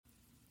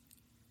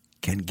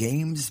Can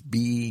games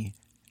be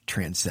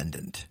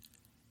transcendent?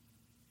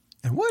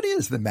 And what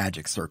is the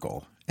magic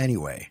circle,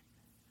 anyway?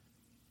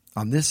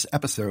 On this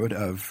episode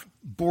of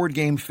Board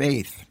Game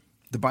Faith,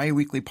 the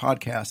bi-weekly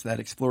podcast that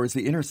explores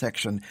the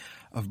intersection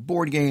of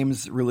board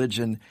games,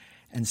 religion,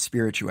 and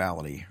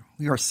spirituality.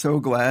 We are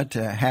so glad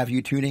to have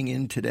you tuning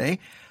in today.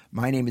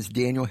 My name is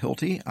Daniel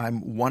Hilty.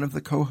 I'm one of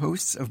the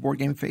co-hosts of Board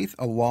Game Faith,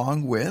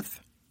 along with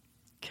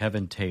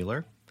Kevin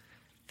Taylor,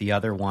 the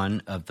other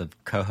one of the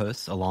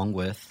co-hosts, along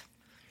with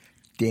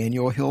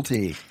Daniel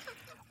Hilty,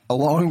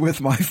 along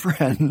with my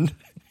friend.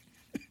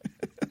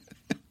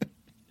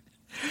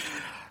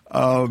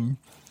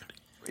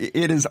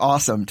 It is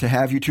awesome to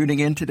have you tuning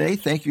in today.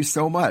 Thank you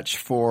so much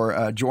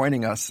for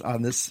joining us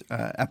on this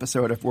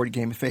episode of Board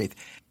Game Faith.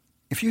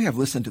 If you have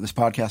listened to this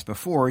podcast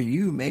before,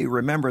 you may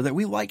remember that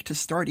we like to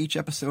start each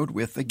episode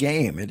with a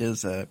game. It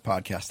is a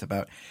podcast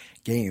about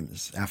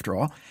games, after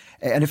all.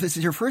 And if this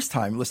is your first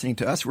time listening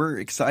to us, we're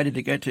excited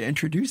to get to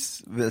introduce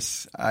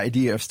this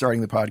idea of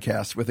starting the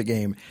podcast with a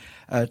game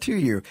to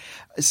you.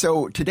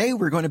 So today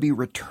we're going to be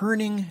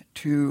returning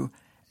to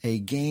a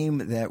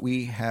game that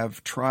we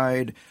have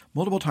tried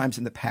multiple times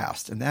in the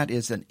past, and that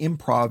is an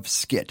improv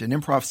skit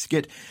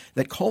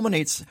that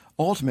culminates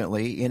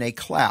ultimately in a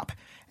clap.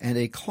 And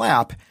a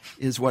clap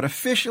is what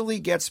officially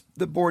gets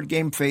the Board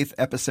Game Faith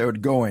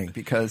episode going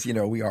because, you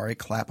know, we are a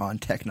clap-on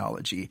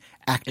technology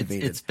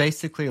activated. It's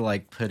basically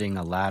like putting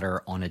a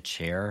ladder on a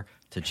chair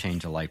to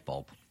change a light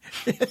bulb.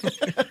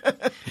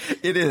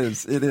 It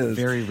is.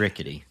 Very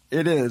rickety.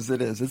 It is.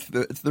 It's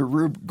the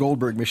Rube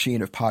Goldberg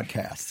machine of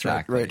podcasts,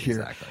 exactly, right here.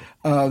 Exactly.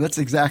 That's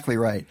exactly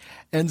right.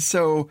 And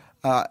so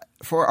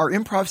for our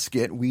improv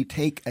skit, we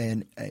take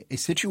a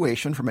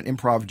situation from an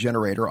improv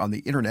generator on the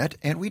internet,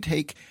 and we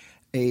take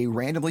a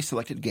randomly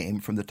selected game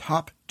from the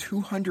top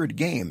 200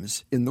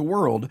 games in the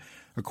world,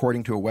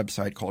 according to a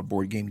website called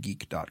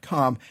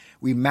BoardGameGeek.com.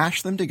 We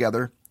mash them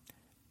together,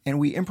 and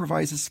we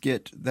improvise a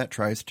skit that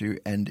tries to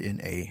end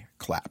in a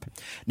clap.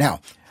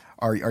 Now,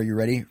 are you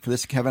ready for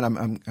this,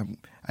 Kevin?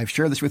 I've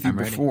shared this with you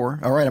before.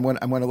 All right, I'm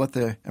going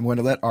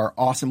to let our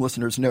awesome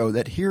listeners know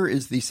that here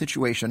is the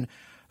situation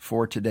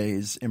for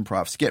today's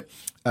improv skit.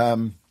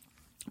 By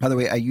the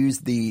way, I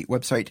used the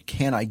website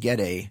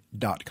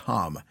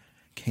canigeta.com.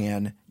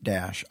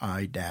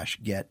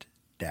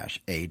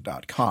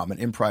 can-i-get-a.com, an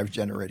improv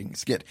generating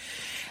skit.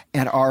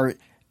 And our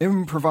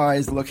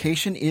improvised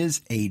location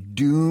is a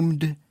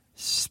doomed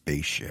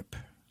spaceship.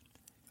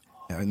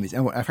 Now, in fact,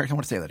 I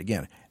want to say that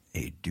again.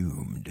 A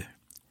doomed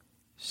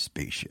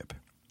spaceship.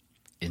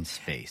 In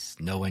space.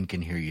 No one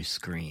can hear you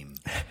scream.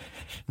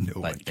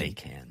 But they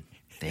can.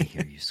 They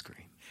hear you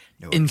scream.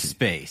 In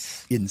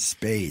space. In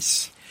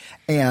space.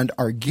 And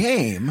our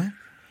game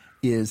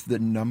is the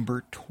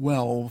number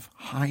 12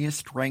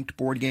 highest ranked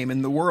board game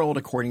in the world,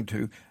 according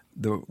to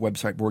the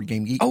website Board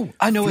Game Geek. Oh,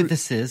 I know what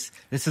this is.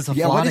 This is a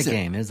Vlada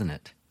game, isn't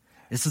it?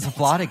 This is a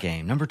Vlada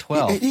game, number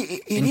 12.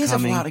 It is a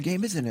Vlada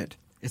game, isn't it?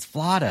 It's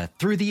Vlada,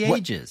 Through the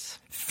Ages.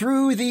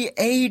 Through the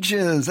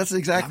Ages. That's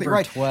exactly number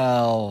right.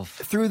 12.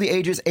 Through the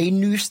Ages, a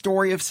new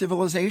story of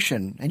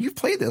civilization. And you've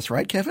played this,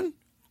 right, Kevin?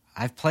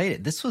 I've played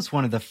it. This was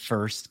one of the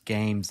first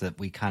games that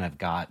we kind of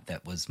got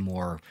that was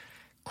more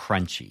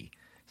crunchy.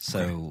 So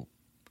okay.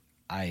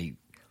 I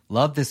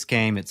love this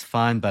game. It's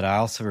fun, but I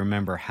also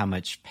remember how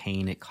much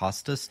pain it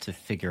cost us to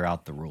figure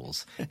out the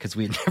rules because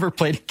we had never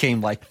played a game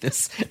like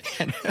this,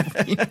 and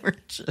we were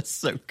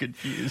just so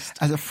confused.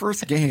 As a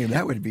first game,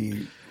 that would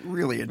be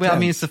really intense. Well, I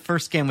mean, it's the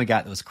first game we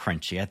got that was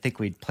crunchy. I think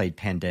we'd played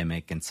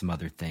Pandemic and some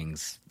other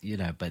things, you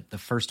know, but the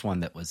first one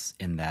that was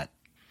in that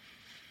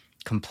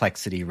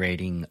complexity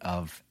rating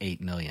of 8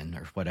 million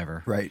or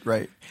whatever. Right.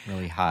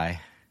 Really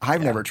high.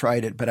 I've never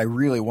tried it, but I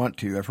really want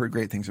to. I've heard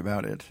great things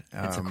about it.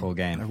 It's a cool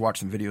game. I've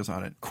watched some videos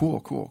on it.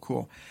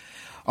 Cool.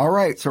 All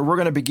right, so we're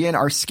going to begin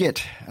our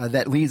skit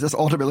that leads us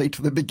ultimately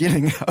to the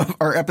beginning of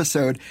our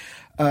episode.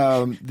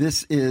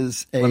 This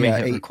is a... Let me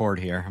hit record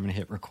here. I'm going to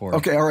hit record.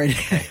 Okay, all right.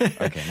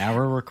 Okay, now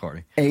we're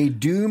recording. A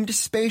doomed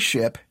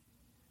spaceship,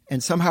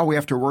 and somehow we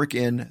have to work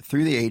in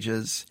Through the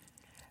Ages,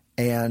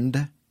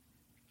 and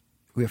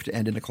we have to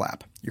end in a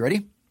clap. You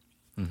ready?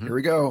 Mm-hmm. Here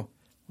we go.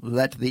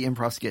 Let the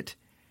improv skit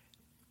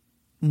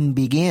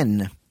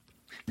begin.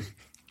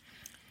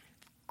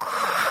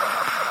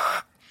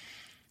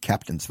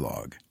 Captain's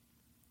log.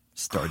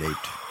 Stardate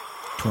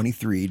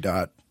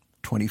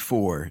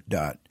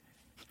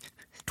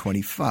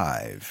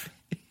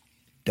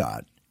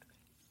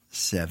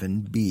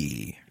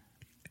 23.24.25.7b.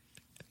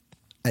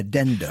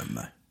 Addendum.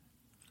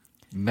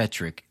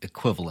 Metric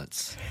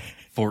equivalence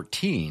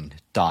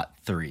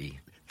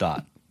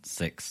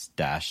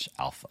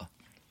 14.3.6-alpha.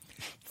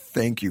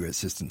 Thank you,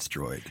 Assistance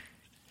Droid.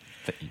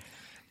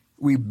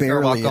 You're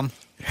welcome.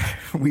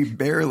 We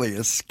barely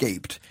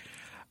escaped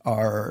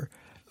our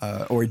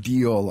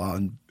ordeal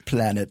on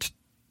planet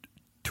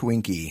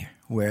Twinkie,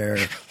 where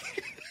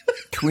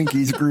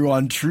Twinkies grew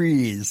on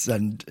trees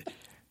and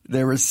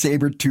there were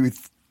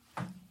saber-toothed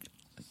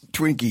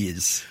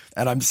Twinkies.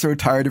 And I'm so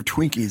tired of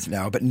Twinkies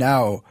now. But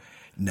now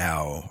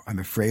I'm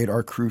afraid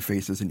our crew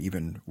faces an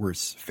even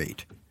worse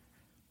fate.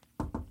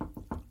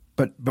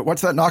 But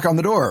what's that knock on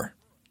the door?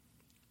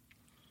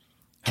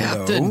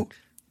 Captain. Hello?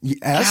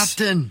 Yes.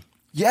 Captain.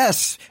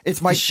 Yes.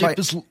 It's my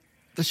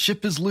The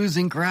ship is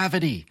losing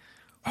gravity.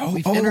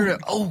 We've oh. entered it.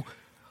 Oh,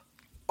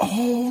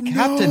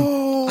 Captain,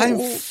 no. I'm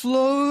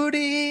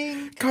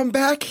floating. Come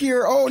back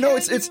here. Oh no,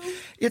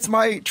 it's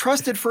my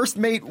trusted first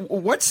mate.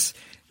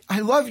 I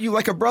love you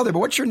like a brother, but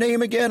what's your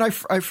name again? I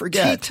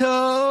forget.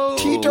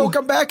 Tito,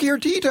 come back here,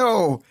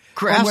 Tito.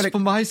 grasp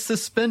my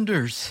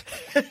suspenders.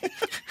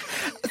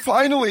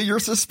 Finally, your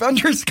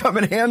suspenders come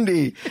in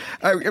handy.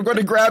 I'm going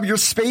to grab your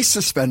space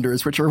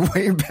suspenders, which are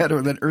way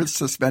better than Earth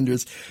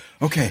suspenders.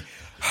 Okay,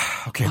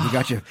 we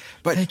got you.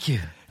 But thank you.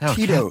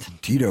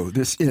 Tito,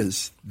 this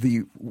is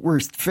the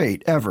worst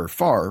fate ever.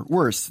 Far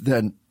worse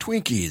than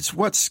Twinkies.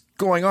 What's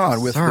going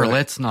on with Sir,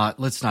 let's not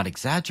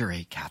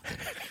exaggerate, Captain.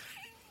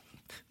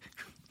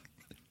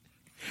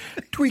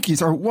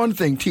 Twinkies are one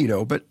thing,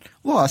 Tito, but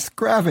lost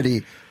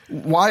gravity.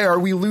 Why are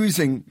we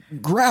losing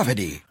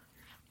gravity?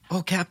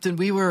 Oh, Captain,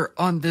 we were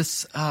on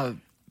this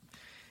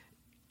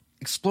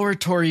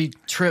exploratory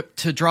trip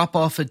to drop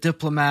off a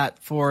diplomat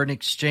for an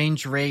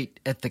exchange rate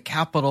at the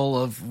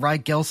capital of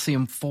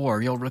Rigelsium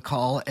 4, you'll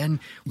recall. And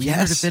we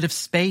entered a bit of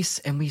space,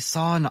 and we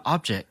saw an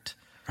object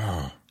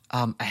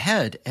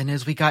ahead. And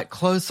as we got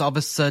close, all of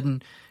a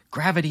sudden,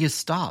 gravity has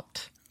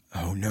stopped.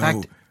 Oh, no. In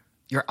fact,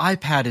 your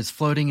iPad is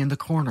floating in the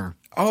corner.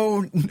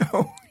 Oh,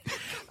 no.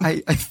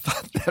 I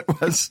thought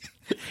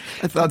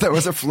that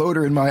was a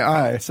floater in my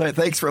eye. So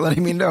thanks for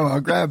letting me know. I'll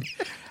grab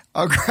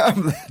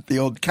that. The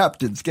old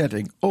captain's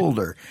getting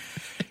older.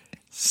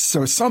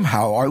 So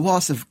somehow our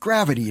loss of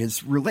gravity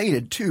is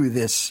related to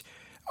this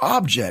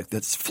object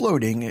that's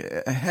floating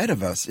ahead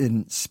of us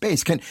in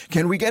space.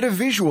 Can we get a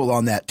visual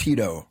on that,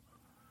 Tito?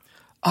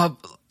 I'll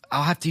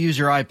have to use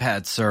your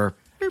iPad, sir.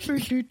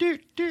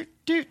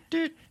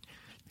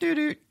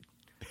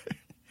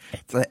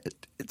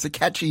 It's a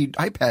catchy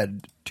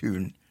iPad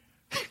tune.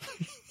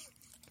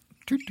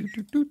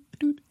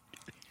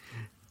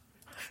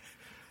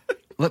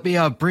 Let me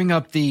bring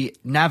up the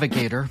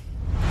navigator.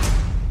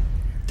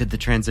 Did the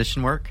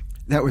transition work?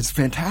 That was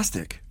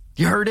fantastic.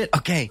 You heard it?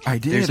 Okay. I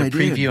did. There's a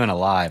preview and a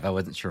live. I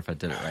wasn't sure if I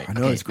did it right. I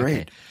know, it's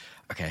great.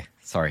 Okay.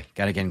 Sorry.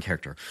 Got to get in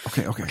character.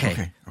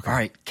 Okay. All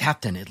right,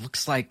 Captain, it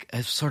looks like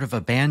a sort of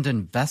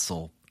abandoned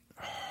vessel.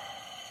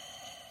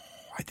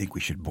 I think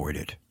we should board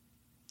it.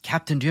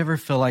 Captain, do you ever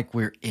feel like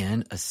we're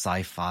in a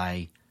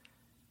sci-fi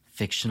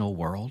fictional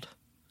world?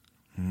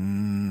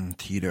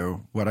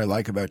 Tito, what I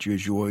like about you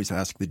is you always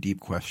ask the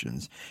deep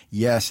questions.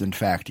 Yes, in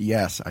fact,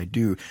 yes, I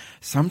do.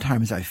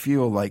 Sometimes I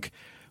feel like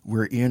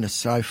we're in a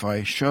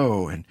sci-fi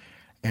show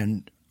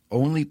and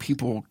only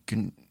people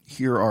can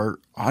hear our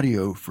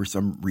audio for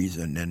some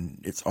reason, and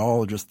it's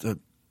all just a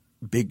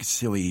big,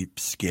 silly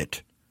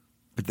skit.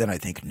 But then I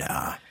think,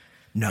 nah.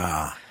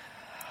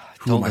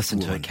 Don't listen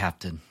to it,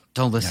 Captain.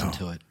 Don't listen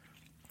to it.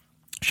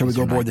 Shall we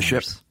go aboard the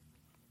ship?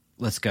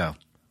 Let's go.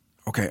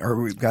 Okay,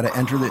 we've got to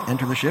enter the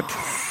ship.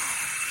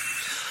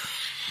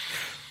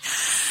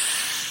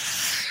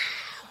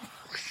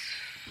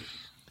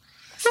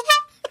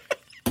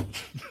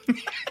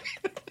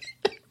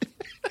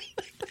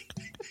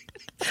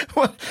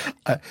 What?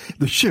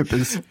 The ship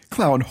is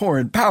clown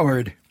horn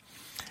powered.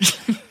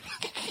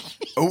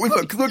 Oh,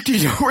 look,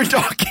 Tito, we're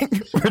docking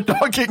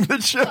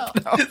the ship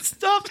now.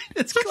 Stop!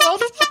 It's clown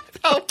horn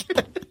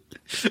powered.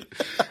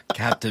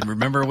 Captain,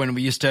 remember when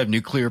we used to have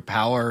nuclear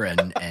power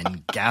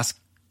and gas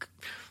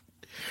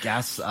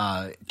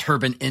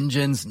turbine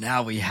engines?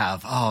 Now we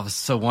have, it's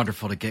so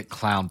wonderful to get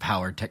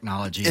clown-powered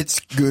technology. It's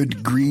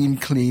good, green,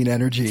 clean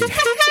energy.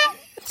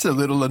 It's a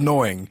little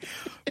annoying,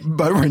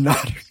 but we're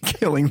not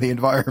killing the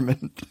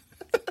environment.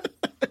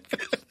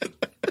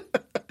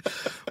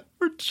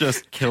 We're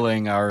just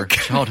killing our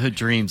childhood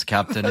dreams,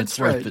 Captain. It's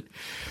worth it.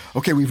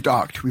 Okay, we've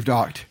docked.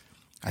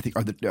 I think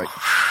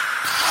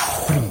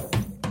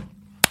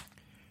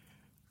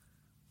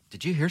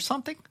Did you hear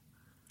something?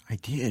 I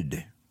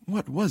did.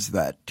 What was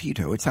that,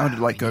 Tito? It sounded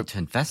like to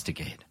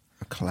investigate.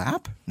 A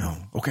clap? No.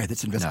 Okay,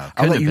 let's investigate.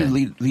 No, I'll let you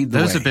lead the way.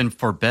 Those have been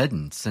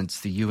forbidden since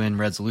the UN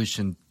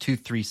Resolution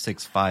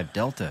 2365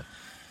 Delta.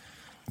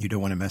 You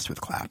don't want to mess with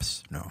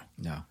claps? No.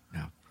 No.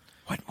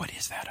 What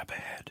is that up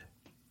ahead?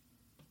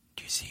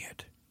 Do you see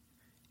it?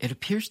 It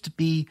appears to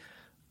be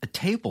a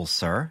table,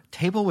 sir.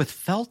 Table with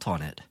felt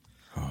on it.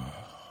 Oh.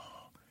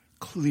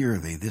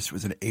 Clearly, this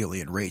was an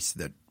alien race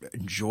that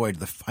enjoyed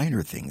the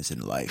finer things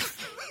in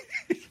life.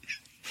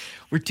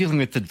 We're dealing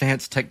with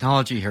advanced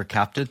technology here,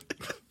 Captain.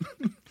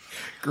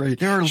 Great.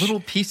 There are little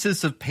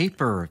pieces of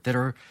paper that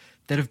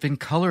have been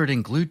colored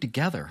and glued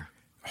together.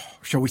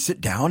 Shall we sit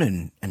down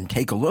and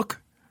take a look?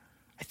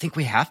 I think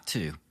we have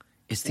to.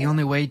 It's the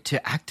only way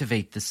to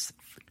activate this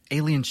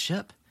alien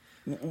ship.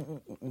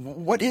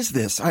 What is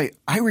this? I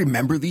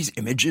remember these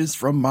images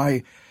from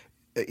my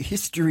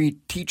history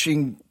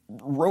teaching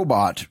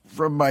robot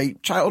from my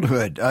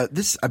childhood.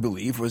 This, I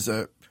believe, was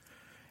a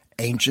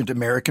ancient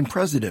American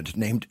president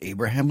named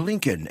Abraham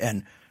Lincoln.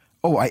 And,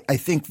 I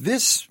think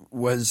this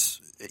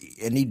was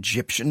an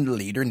Egyptian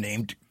leader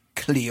named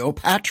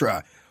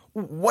Cleopatra.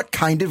 What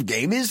kind of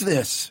game is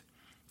this?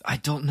 I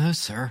don't know,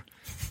 sir.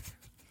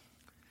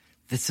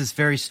 This is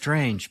very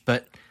strange,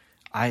 but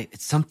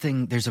it's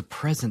something, there's a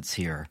presence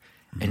here,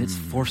 and it's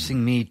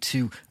forcing me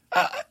to,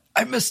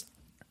 I must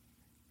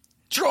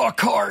draw a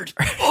card.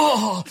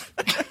 Oh,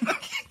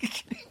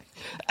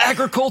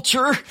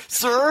 agriculture,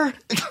 sir.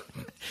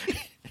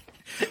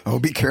 Oh,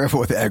 be careful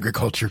with the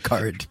agriculture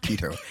card,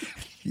 Tito.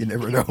 You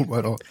never know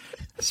what'll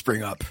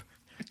spring up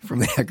from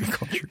the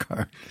agriculture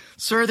card.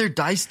 Sir, there are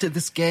dice to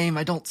this game.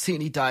 I don't see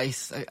any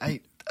dice.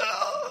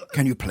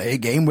 Can you play a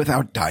game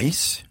without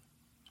dice?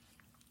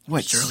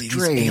 What Surely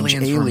strange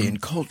these alien were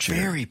culture.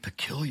 Very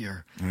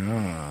peculiar.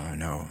 Oh,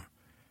 no.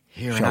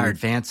 Here in our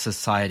advanced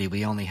society,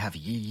 we only have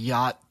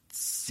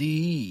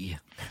Yahtzee.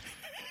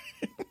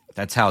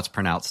 That's how it's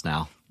pronounced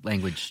now.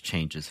 Language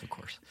changes, of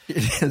course.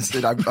 It is.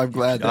 And I'm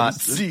glad.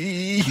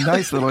 Yahtzee.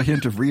 Nice little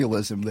hint of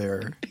realism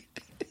there,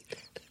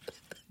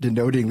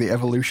 denoting the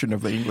evolution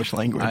of the English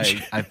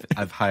language.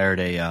 I've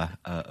hired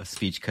a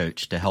speech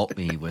coach to help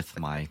me with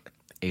my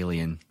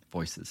alien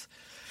voices.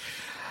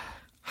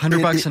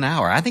 $100 an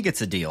hour. I think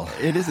it's a deal.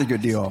 It is a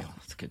good deal.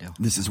 It's a good deal.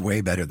 This is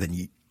way better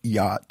than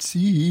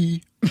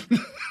Yahtzee.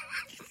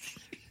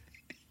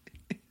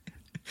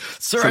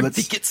 Sir, I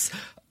think it's...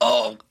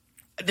 Oh,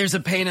 there's a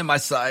pain in my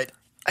side.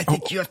 I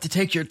think you have to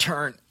take your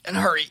turn. And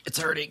hurry, it's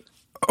hurting.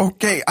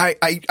 Okay,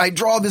 I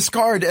draw this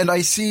card and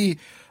I see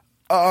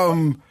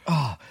flying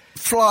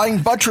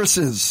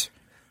buttresses.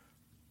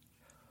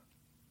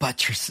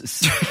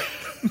 Buttresses.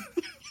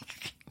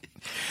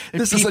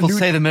 This People is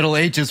say the Middle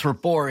Ages were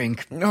boring.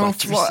 No,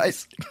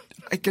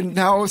 I can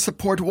now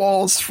support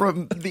walls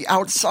from the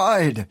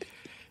outside.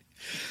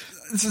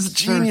 This is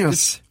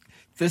genius. Sir,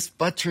 this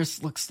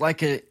buttress looks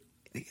like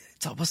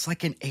it's almost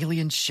like an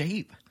alien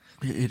shape.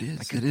 It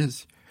is. It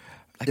is.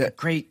 Like a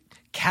great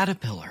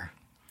caterpillar.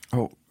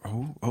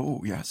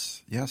 Oh,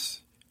 yes. Did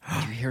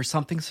you hear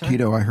something, sir?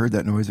 Tito, I heard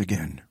that noise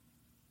again.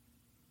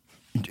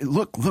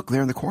 Look,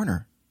 there in the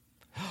corner.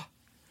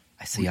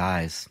 I see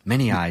eyes,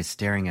 many eyes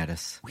staring at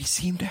us. We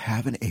seem to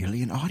have an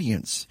alien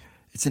audience.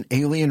 It's an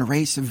alien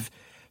race of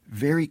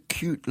very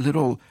cute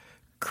little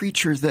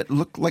creatures that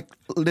look like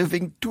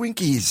living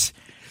Twinkies.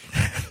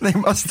 They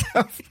must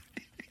have...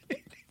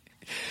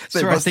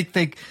 Sir, I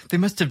think they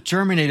must have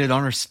germinated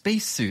on our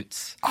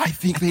spacesuits. I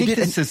think they did.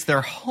 This is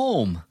their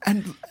home.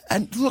 And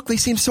look, they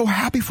seem so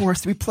happy for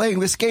us to be playing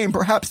this game.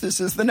 Perhaps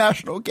this is the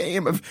national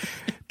game of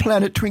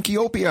Planet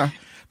Twinkiopia.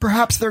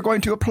 Perhaps they're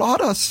going to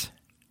applaud us.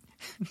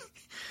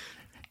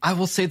 I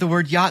will say the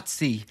word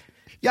Yahtzee.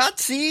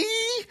 Yahtzee!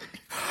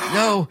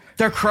 No,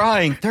 they're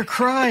crying. They're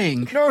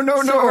crying.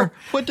 No. Sir,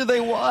 what do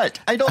they want?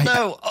 I don't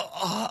know.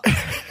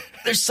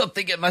 There's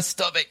something in my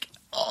stomach.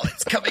 Oh,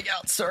 it's coming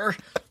out, sir.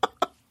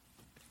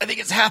 I think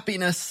it's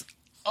happiness.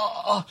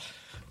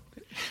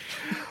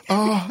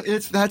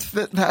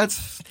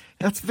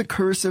 That's the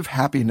curse of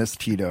happiness,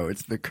 Tito.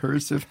 It's the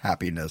curse of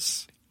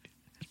happiness.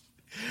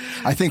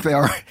 I think they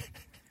are.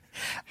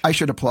 I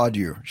should applaud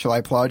you. Shall I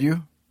applaud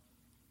you?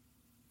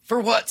 For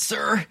what,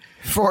 sir?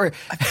 I'm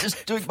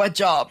just doing my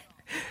job.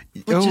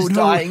 Which is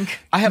dying.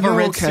 I have a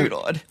red suit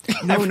on.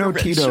 No,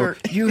 Tito.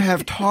 Shirt. You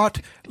have taught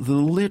the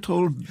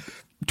little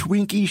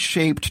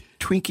Twinkie-shaped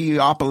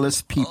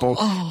Twinkieopolis people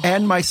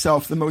and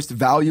myself the most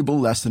valuable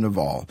lesson of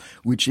all,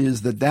 which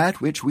is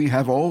that which we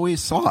have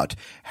always sought,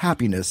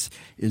 happiness,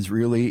 is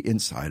really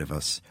inside of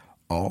us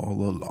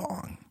all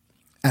along.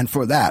 And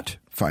for that,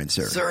 fine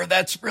sir. Sir,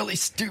 that's really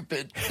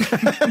stupid.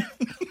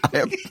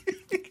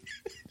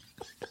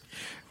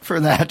 For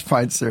that,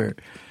 fine sir.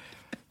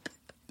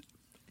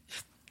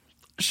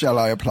 Shall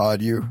I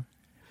applaud you?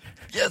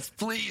 Yes,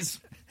 please.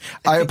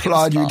 I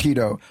applaud you,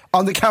 Tito.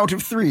 On the count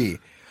of 3.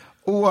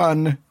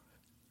 1,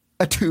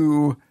 a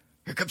 2.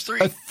 Here comes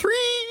 3. A 3.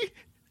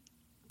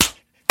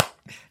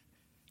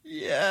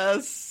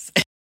 Yes.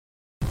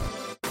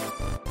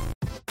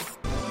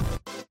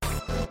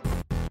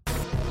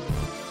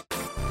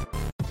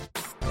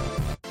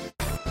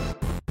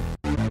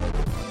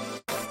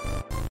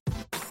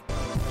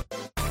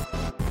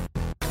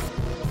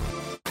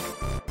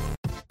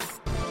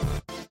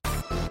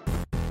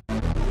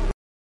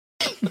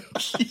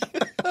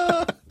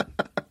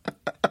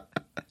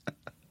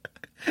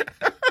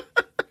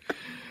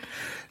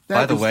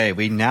 By the way,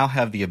 we now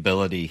have the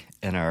ability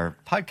in our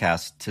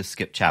podcast to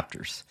skip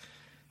chapters.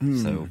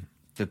 So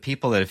the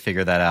people that have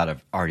figured that out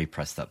have already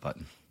pressed that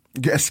button.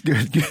 Yes,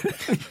 good.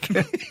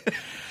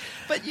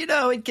 But,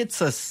 it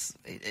gets us,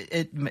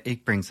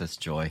 it brings us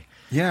joy.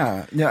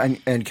 Yeah.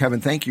 And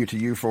Kevin, thank you to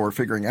you for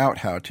figuring out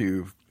how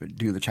to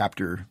do the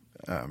chapter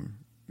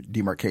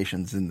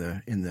demarcations in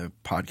the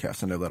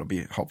podcast. I know that'll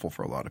be helpful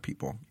for a lot of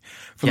people.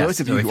 For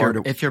those of you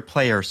if your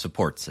player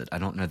supports it. I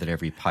don't know that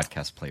every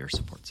podcast player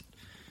supports it.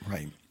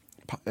 Right.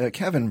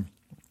 Kevin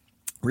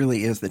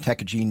really is the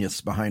tech genius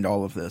behind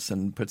all of this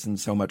and puts in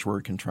so much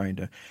work in trying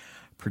to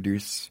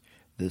produce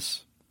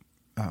this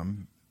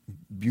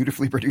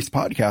beautifully produced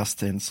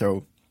podcast. And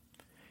so,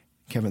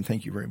 Kevin,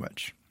 thank you very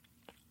much.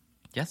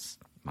 Yes,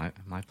 my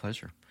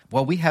pleasure.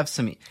 Well, we have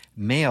some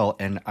mail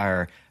in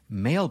our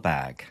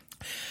mailbag.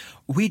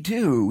 We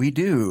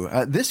do.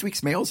 This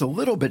week's mail is a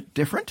little bit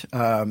different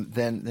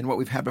than what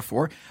we've had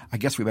before. I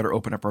guess we better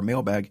open up our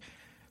mailbag.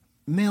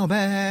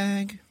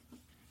 Mailbag.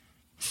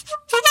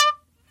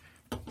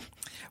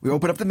 We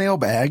open up the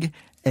mailbag,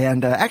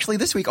 and actually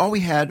this week all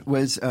we had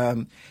was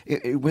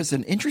it was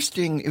an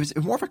interesting. It was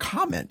more of a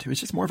comment. It was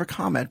just more of a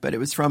comment, but it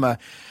was from a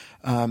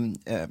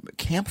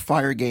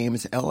Campfire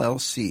Games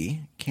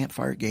LLC.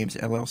 Campfire Games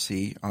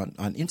LLC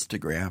on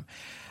Instagram.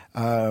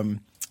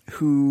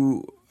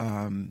 Who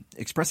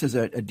expresses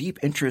a deep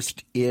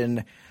interest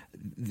in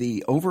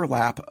the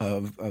overlap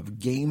of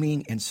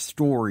gaming and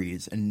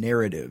stories and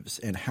narratives,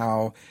 and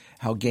how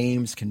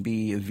games can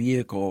be a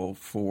vehicle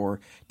for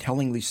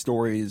telling these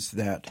stories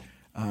that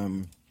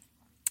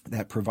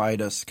that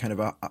provide us kind of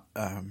a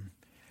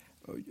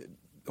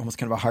almost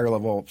kind of a higher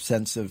level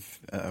sense of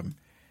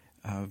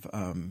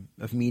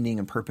meaning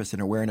and purpose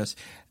and awareness.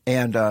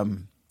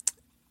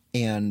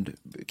 And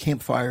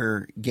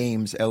Campfire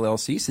Games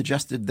LLC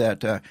suggested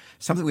that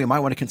something we might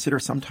want to consider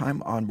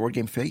sometime on Board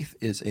Game Faith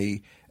is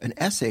an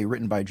essay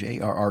written by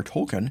J.R.R.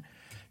 Tolkien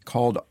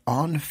called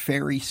On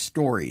Fairy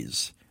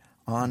Stories.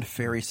 On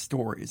Fairy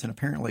Stories. And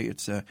apparently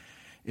it's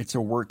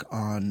a work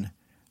on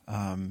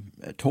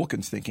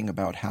Tolkien's thinking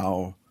about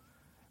how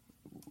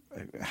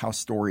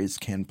stories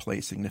can play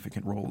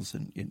significant roles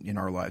in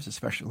our lives,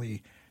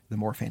 especially the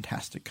more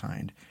fantastic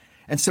kind.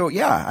 And so,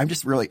 yeah,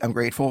 I'm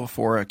grateful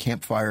for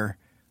Campfire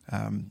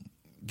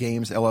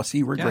Games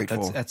LLC. We're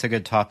grateful. That's a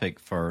good topic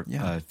for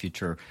a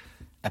future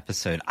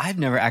episode. I've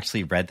never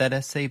actually read that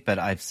essay, but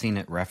I've seen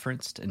it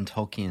referenced. And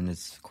Tolkien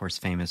is, of course,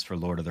 famous for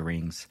Lord of the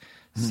Rings.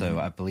 Mm-hmm. So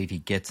I believe he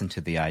gets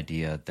into the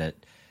idea that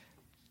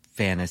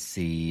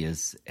fantasy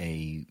is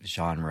a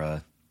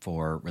genre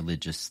for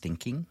religious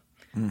thinking.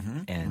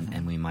 Mm-hmm.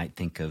 And we might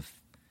think of,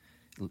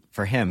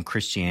 for him,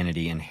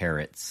 Christianity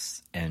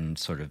inherits and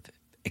sort of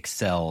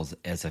excels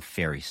as a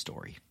fairy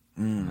story.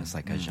 It's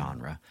like a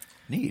genre.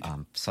 Neat.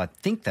 So I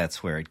think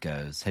that's where it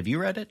goes. Have you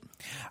read it?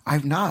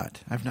 I've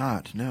not.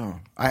 No.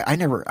 I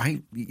never.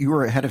 You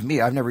were ahead of me.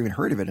 I've never even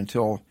heard of it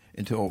until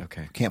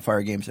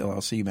Campfire Games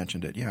LLC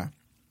mentioned it. Yeah.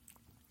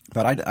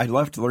 But I'd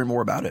love to learn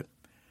more about it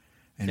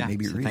and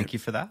maybe read it. Thank you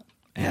for that.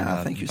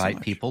 And thank you so much.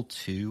 Invite people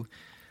to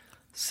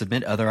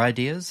submit other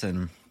ideas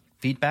and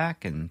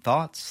feedback and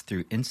thoughts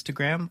through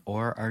Instagram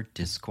or our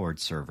Discord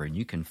server, and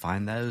you can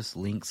find those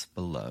links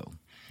below.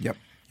 Yep.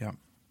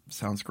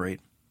 Sounds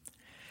great.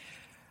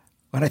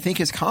 But I think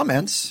his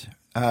comments,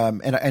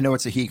 and I know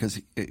it's a he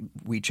because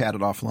we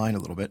chatted offline a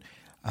little bit,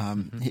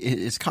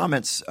 his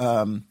comments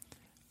are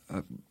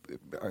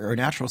a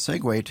natural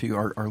segue to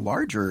our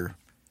larger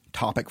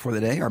topic for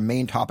the day, our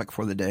main topic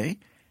for the day.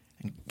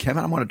 And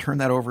Kevin, I want to turn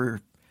that over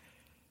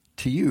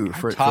to you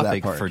for that part. Our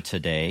topic for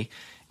today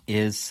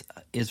is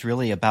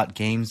really about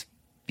games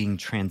being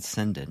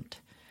transcendent.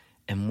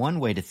 And one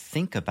way to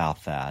think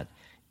about that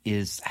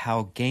is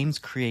how games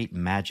create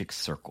magic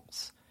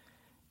circles.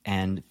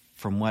 And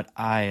from what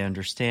I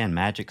understand,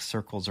 magic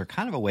circles are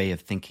kind of a way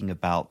of thinking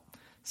about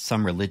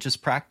some religious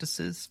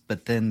practices,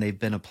 but then they've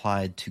been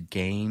applied to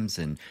games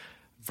and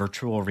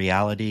virtual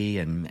reality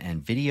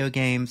and video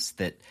games,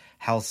 that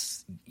how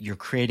you're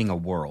creating a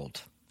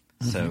world.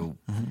 So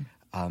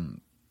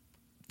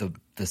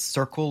the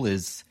circle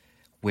is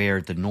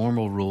where the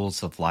normal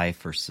rules of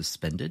life are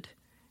suspended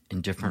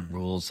and different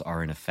rules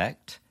are in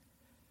effect.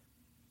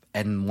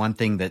 And one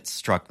thing that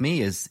struck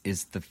me is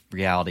the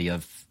reality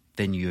of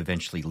then you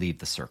eventually leave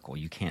the circle.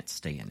 You can't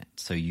stay in it.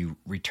 So you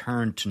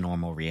return to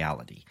normal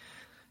reality.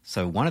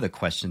 So one of the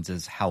questions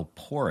is, how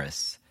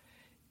porous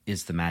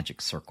is the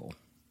magic circle?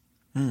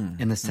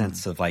 In the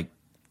sense of, like,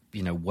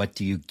 what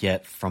do you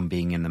get from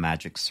being in the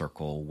magic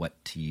circle? What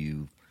do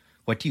you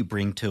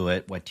bring to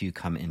it? What do you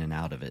come in and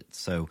out of it?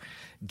 So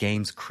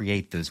games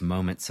create those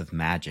moments of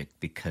magic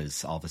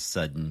because all of a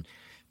sudden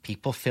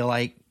people feel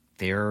like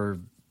they're,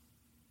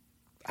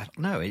 I don't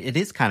know, it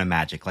is kind of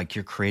magic. Like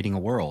you're creating a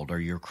world, or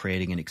you're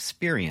creating an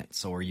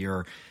experience,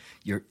 or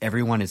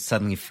everyone has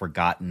suddenly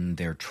forgotten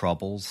their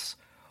troubles.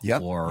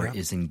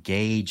 Is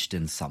engaged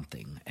in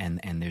something,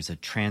 and there's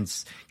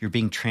you're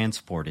being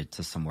transported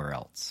to somewhere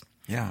else.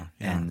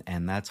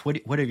 And that's what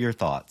are your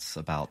thoughts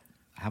about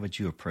how would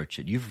you approach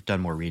it? You've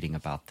done more reading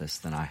about this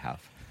than I have.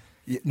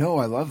 No,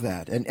 I love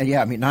that, and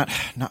yeah, I mean not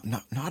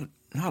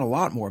a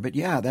lot more, but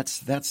yeah,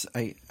 that's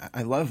I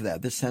love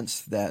that, this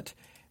sense that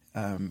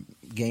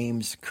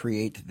games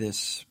create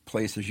this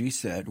place, as you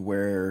said,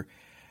 where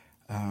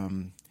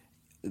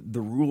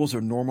the rules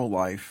of normal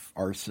life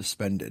are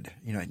suspended,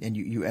 and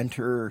you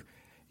enter,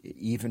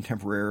 even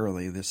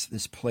temporarily,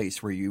 this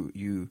place where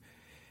you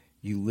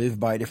live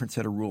by a different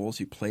set of rules,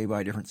 you play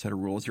by a different set of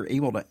rules. You're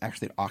able to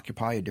actually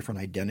occupy a different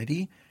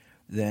identity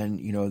than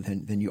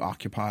you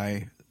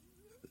occupy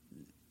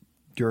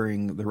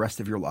during the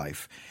rest of your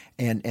life.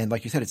 And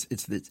like you said,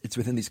 it's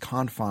within these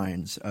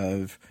confines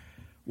of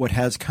what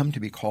has come to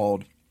be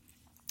called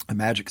a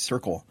magic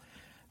circle.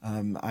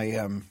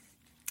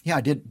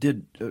 I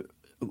did a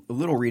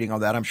little reading on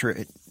that. I'm sure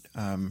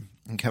and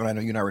Kevin, I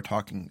know you and I were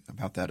talking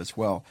about that as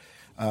well.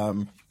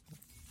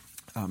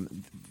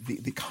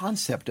 the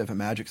concept of a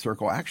magic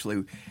circle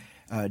actually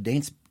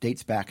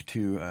dates back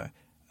to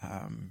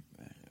an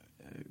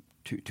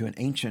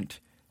ancient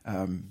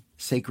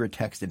sacred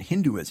text in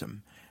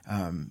Hinduism.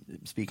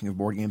 Speaking of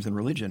board games and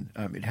religion,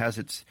 it has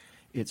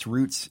its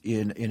roots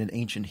in an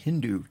ancient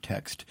Hindu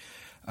text,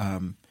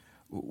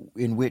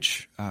 in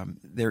which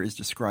there is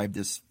described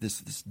this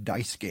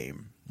dice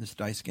game. This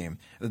dice game.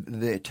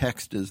 The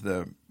text is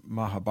the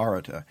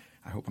Mahabharata.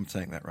 I hope I'm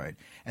saying that right.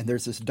 And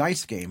there's this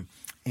dice game,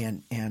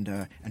 and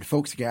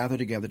folks gather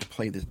together to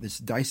play this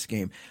dice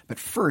game. But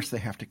first, they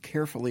have to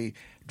carefully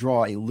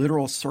draw a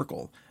literal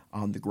circle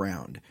on the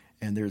ground,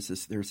 and there's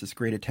this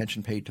great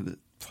attention paid to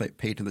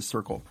the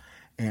circle,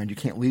 and you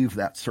can't leave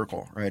that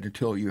circle right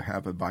until you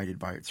have abided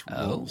by its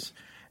rules,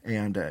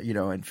 and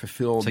and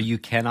fulfilled. So you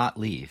cannot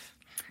leave.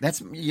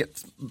 That's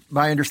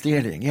my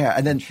understanding. Yeah,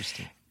 and then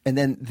Interesting. And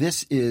then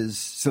this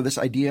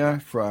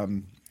idea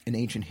from an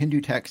ancient Hindu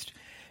text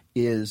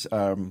is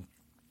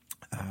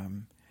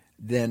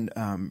then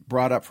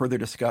brought up, further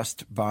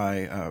discussed by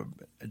a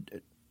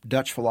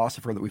Dutch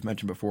philosopher that we've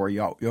mentioned before,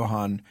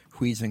 Johan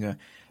Huizinga,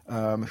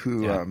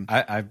 who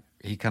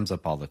he comes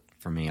up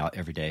for me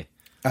every day.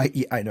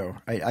 I know.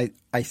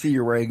 I see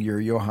you're wearing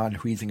your Johan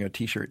Huizinga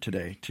T-shirt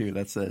today too.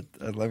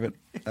 I love it.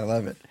 I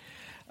love it.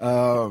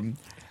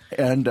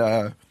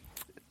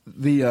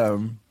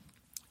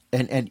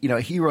 And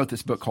he wrote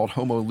this book called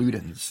Homo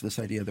Ludens, this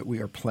idea that we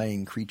are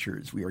playing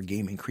creatures, we are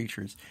gaming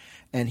creatures,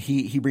 and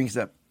he brings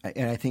up,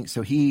 and I think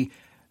so.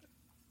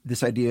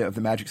 This idea of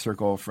the magic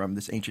circle from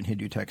this ancient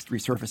Hindu text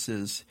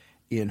resurfaces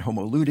in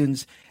Homo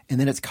Ludens, and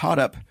then it's caught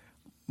up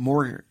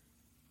more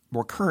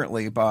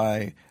currently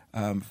by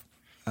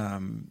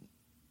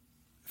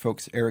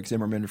folks Eric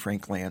Zimmerman,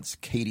 Frank Lance,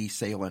 Katie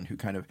Salen, who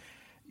kind of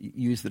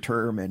use the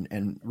term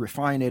and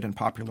refine it and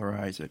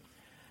popularize it.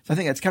 So I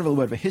think that's kind of a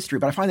little bit of a history,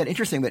 but I find that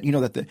interesting that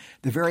that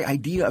the very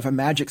idea of a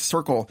magic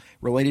circle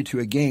related to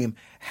a game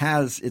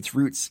has its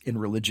roots in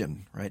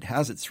religion, right?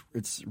 Has its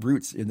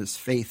roots in this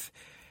faith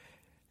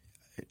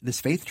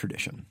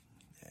tradition.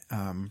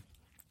 And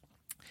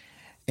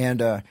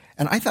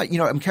I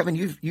thought,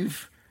 Kevin,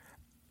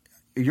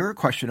 your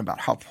question about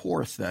how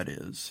porous that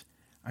is,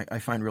 I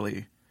find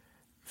really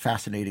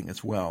fascinating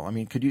as well. I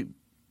mean, would you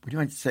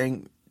mind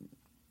saying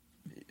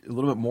a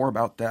little bit more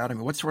about that? I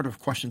mean, what sort of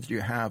questions do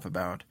you have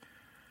about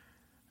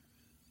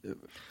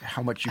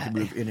how much you can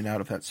move in and out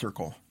of that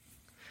circle?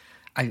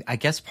 I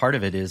guess part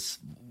of it is,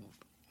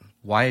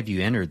 why have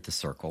you entered the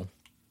circle?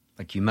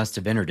 Like, you must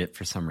have entered it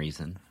for some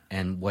reason.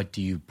 And what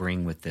do you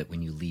bring with it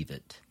when you leave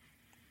it?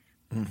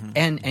 Mm-hmm.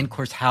 And of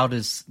course, how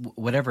does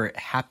whatever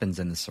happens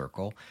in the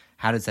circle,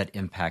 how does that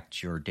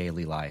impact your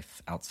daily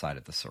life outside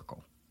of the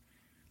circle?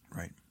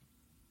 Right.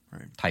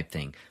 Type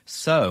thing.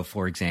 So,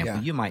 for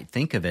example, you might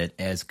think of it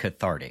as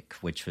cathartic,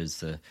 which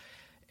was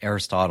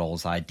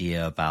Aristotle's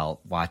idea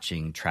about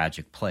watching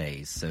tragic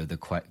plays. So the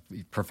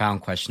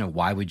profound question of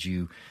why would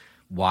you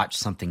watch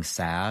something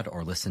sad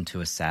or listen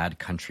to a sad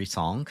country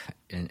song,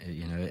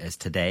 as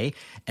today?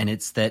 And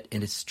it's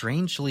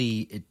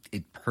strangely,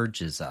 it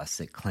purges us,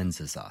 it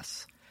cleanses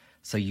us.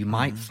 So you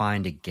might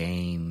find a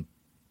game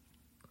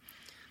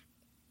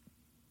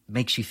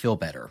makes you feel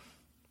better.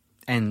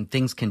 And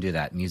things can do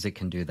that. Music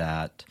can do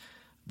that.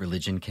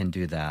 Religion can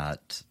do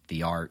that.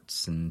 The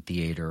arts and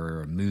theater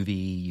or a movie,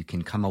 you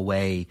can come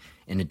away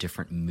in a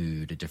different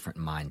mood, a different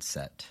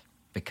mindset,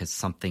 because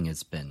something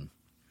has been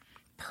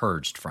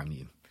purged from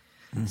you.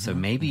 Mm-hmm. So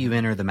maybe you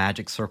enter the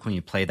magic circle and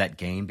you play that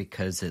game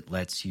because it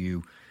lets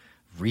you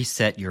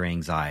reset your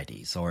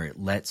anxieties, or it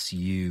lets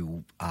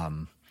you,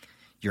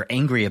 you're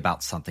angry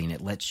about something,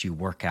 it lets you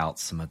work out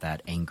some of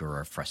that anger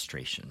or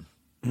frustration.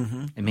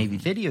 Mm-hmm. And maybe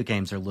video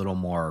games are a little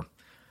more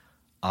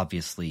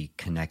obviously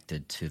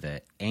connected to the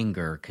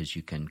anger because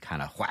you can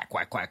kind of whack,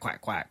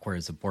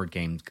 whereas a board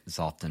game is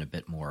often a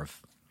bit more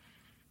of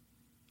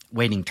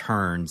waiting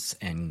turns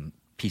and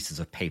pieces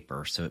of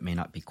paper, so it may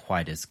not be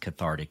quite as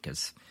cathartic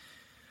as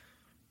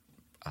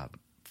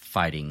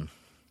fighting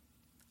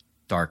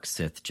dark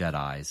Sith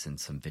Jedis in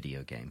some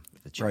video game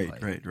that you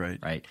play.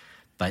 Right.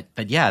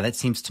 But yeah, that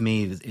seems to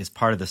me is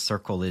part of the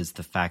circle, is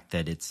the fact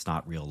that it's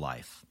not real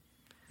life.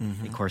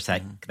 Mm-hmm. Of course,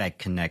 that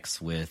connects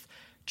with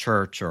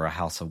church or a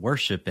house of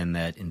worship, in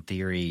that, in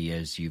theory,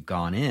 as you've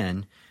gone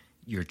in,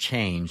 you're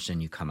changed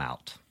and you come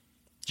out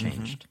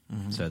changed.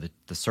 Mm-hmm. Mm-hmm. So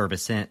the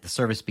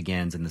service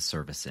begins and the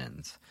service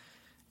ends,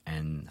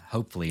 and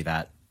hopefully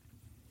that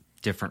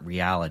different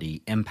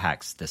reality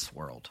impacts this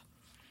world.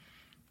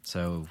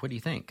 So, what do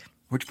you think?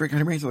 Which kind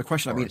of brings up the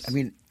question. I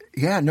mean,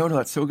 yeah, no,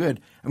 that's so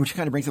good. And which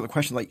kind of brings up the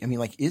question,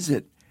 is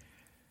it?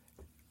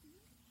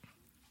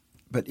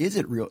 But is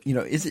it real?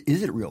 Is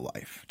it real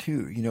life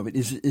too? But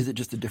is it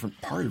just a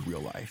different part of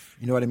real life?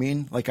 You know what I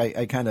mean? Like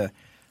I kind of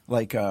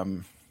like. I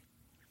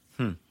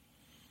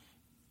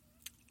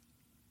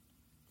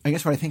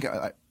guess what I think,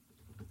 a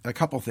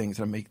couple things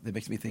that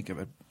makes me think of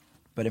it,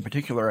 but in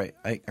particular,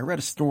 I read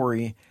a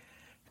story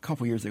a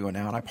couple years ago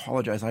now, and I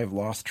apologize, I've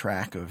lost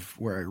track of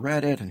where I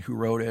read it and who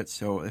wrote it.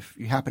 So if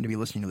you happen to be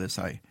listening to this,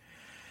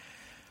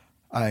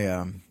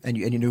 and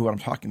you knew what I'm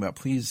talking about,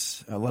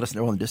 please let us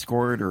know on the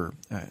Discord, or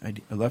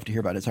I'd love to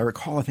hear about it. As I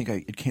recall, I think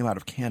it came out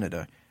of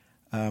Canada,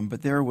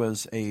 but there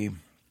was a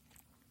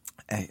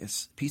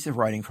piece of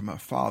writing from a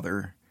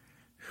father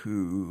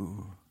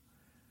who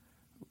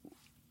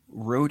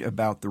wrote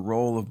about the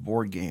role of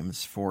board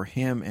games for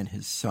him and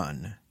his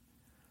son,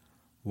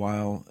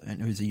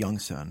 and he was a young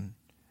son,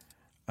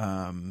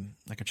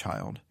 like a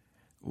child,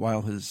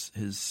 while his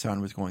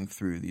son was going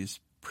through these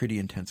pretty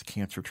intense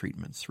cancer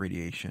treatments,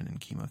 radiation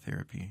and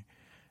chemotherapy,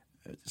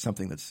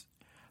 something that's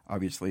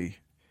obviously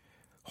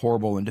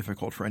horrible and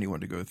difficult for anyone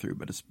to go through,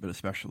 but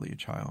especially a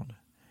child.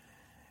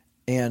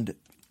 And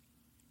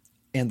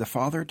the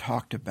father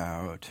talked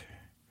about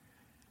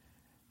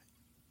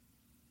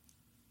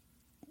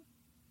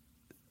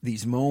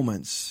these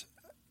moments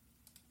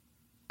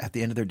at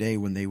the end of their day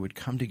when they would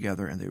come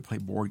together and they would play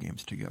board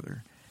games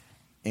together.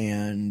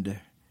 And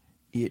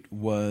it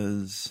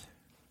was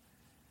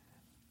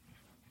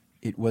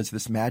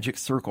this magic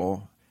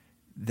circle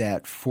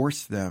that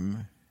forced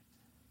them,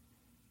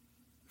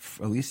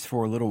 at least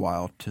for a little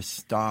while, to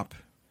stop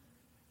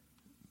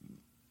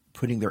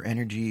putting their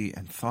energy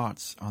and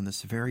thoughts on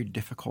this very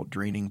difficult,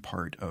 draining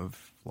part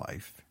of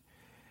life,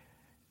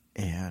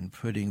 and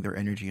putting their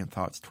energy and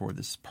thoughts toward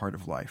this part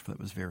of life that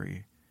was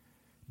very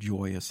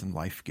joyous and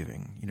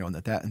life-giving. And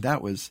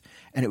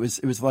it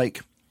was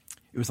like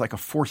a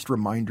forced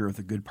reminder of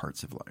the good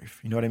parts of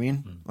life. You know what I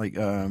mean?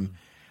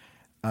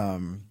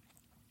 Mm-hmm.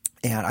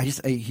 And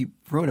he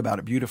wrote about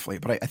it beautifully,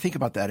 but I think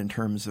about that in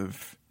terms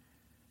of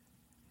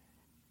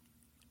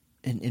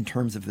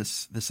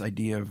this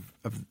idea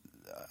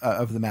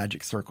of the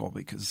magic circle,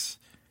 because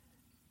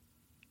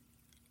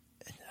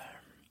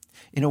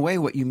in a way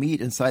what you meet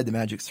inside the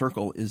magic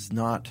circle is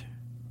not,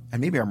 and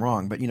maybe I'm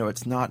wrong, but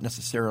it's not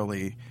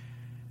necessarily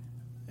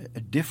a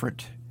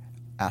different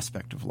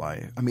aspect of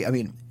life. I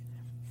mean,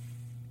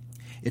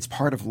 it's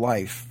part of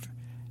life,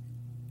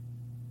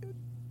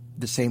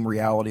 the same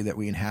reality that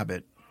we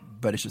inhabit,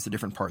 but it's just a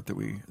different part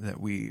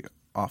that we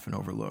often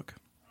overlook.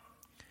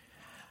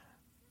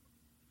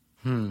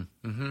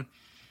 Mm-hmm.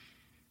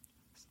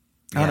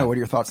 I don't know. What are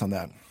your thoughts on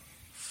that?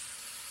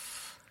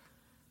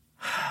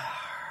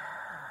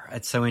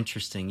 It's so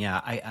interesting.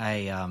 Yeah,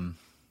 I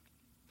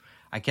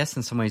guess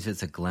in some ways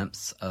it's a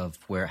glimpse of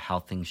how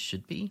things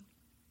should be.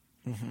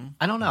 Mm-hmm.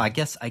 I don't know. I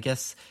guess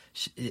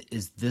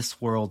is this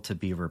world to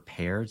be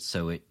repaired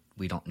so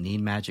we don't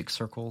need magic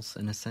circles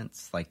in a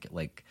sense?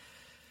 Like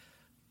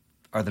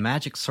are the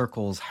magic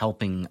circles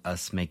helping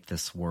us make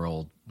this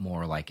world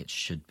more like it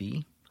should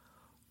be,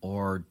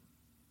 or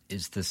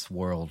is this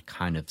world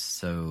kind of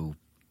so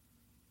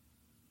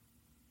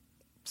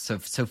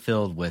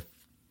filled with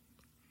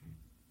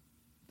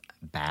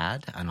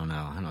bad? I don't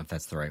know if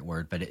that's the right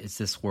word, but is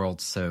this world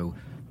so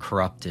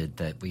corrupted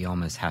that we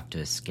almost have to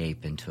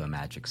escape into a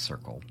magic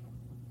circle?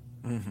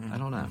 Mm-hmm. I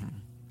don't know.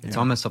 Mm-hmm. It's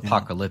almost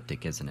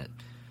apocalyptic, isn't it?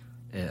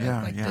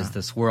 Does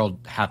this world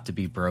have to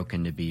be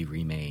broken to be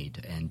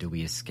remade? And do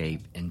we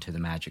escape into the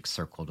magic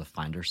circle to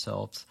find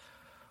ourselves?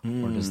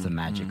 Or does the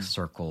magic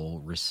circle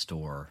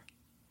restore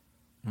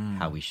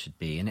how we should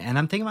be? And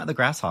I'm thinking about the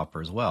grasshopper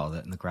as well,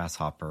 that in the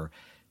grasshopper,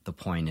 the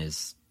point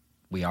is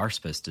we are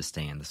supposed to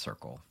stay in the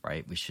circle,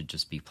 right? We should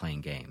just be playing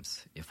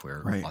games if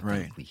we're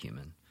authentically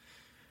human.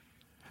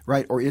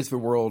 Right. Or is the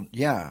world,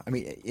 I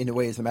mean, in a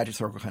way, is the magic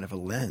circle kind of a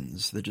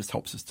lens that just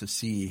helps us to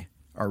see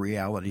our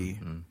reality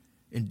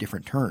in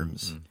different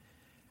terms?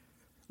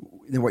 Mm-hmm.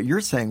 Then what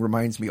you're saying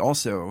reminds me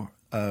also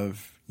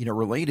of,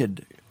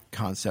 related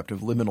concept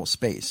of liminal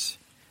space,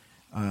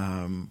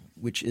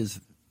 which is,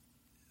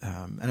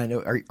 and I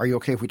know, are you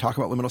okay if we talk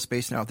about liminal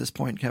space now at this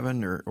point,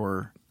 Kevin,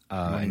 or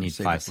I need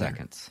 5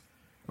 seconds.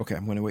 Okay,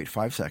 I'm going to wait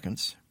 5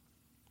 seconds.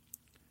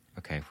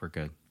 Okay, we're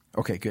good.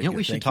 Okay, good. You know what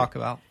we should talk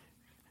about?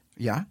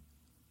 Yeah?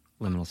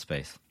 Liminal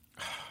space.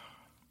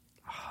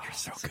 You're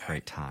so good. It's a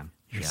great time.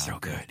 You're so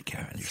good,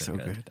 Kevin. You're so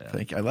good. Yeah.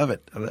 Thank you. I love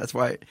it. That's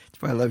why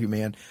I love you,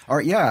 man. All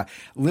right, yeah.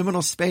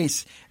 Liminal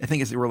space, I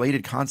think, is a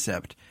related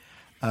concept.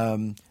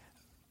 I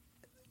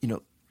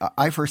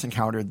first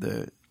encountered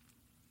the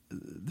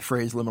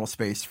phrase liminal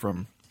space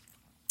from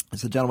a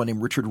gentleman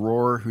named Richard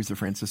Rohr, who's a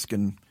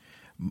Franciscan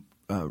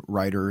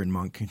writer and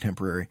monk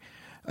contemporary.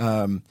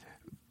 But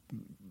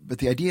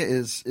the idea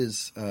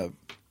is the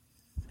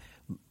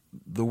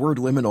word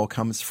liminal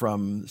comes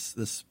from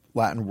this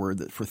Latin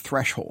word for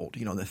threshold.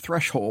 The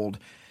threshold,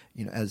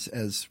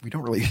 as we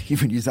don't really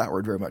even use that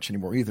word very much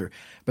anymore either.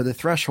 But the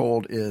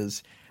threshold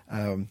is,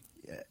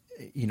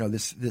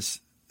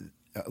 this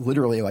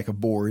literally like a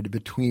board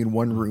between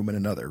one room and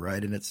another,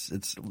 right? And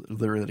it's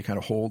literally to kind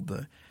of hold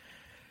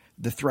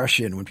the thresh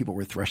in when people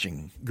were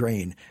threshing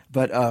grain.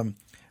 But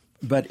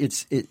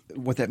it's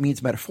what that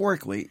means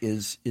metaphorically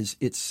is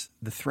it's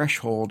the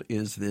threshold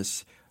is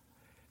this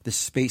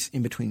space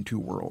in between two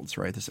worlds,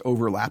 right? This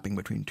overlapping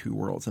between two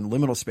worlds, and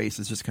liminal space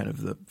is just kind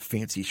of the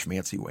fancy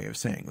schmancy way of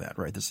saying that,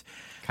 right? This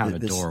kind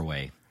of a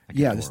doorway.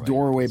 This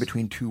doorway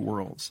between two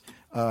worlds.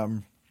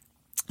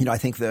 I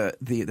think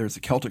there's a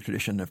Celtic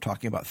tradition of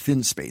talking about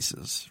thin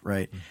spaces,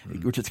 right?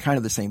 Mm-hmm. Which is kind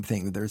of the same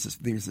thing. There's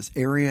this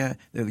area,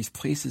 there are these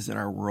places in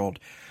our world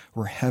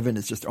where heaven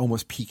is just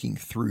almost peeking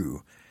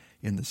through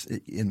in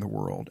the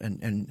world,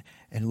 and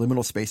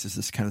liminal space is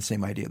this kind of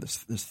same idea,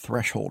 this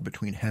threshold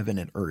between heaven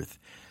and earth.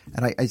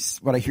 And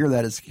what I hear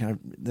that is kind of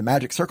the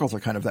magic circles are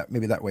kind of that,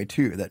 maybe that way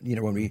too. That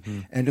when we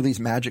enter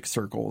these magic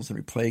circles and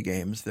we play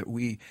games, that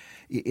we,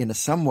 in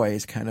some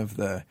ways, kind of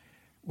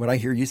what I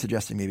hear you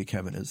suggesting, maybe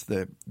Kevin, is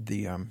the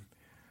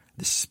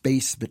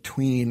space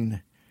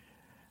between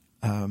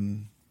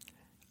the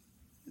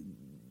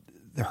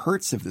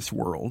hurts of this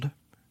world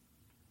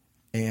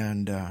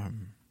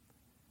and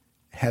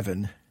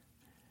heaven.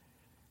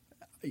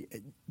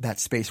 That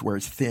space where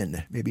it's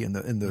thin, maybe in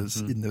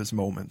those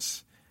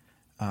moments.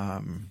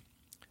 I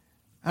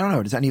don't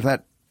know. Does any of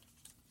that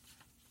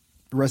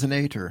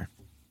resonate or?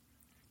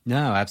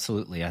 No,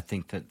 absolutely. I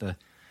think that the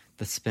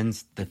spin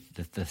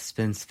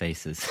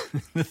spaces,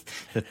 the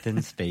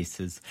thin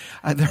spaces.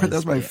 That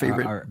was my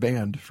favorite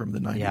band from the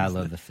 90s. Yeah, I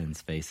love the thin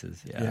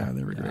spaces. Yeah,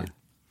 they were great.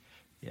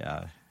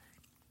 Yeah.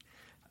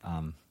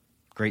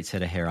 Great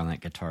set of hair on that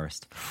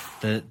guitarist.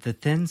 The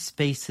thin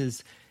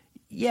spaces.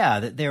 Yeah,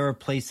 there are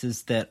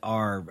places that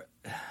are.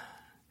 I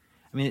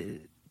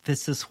mean,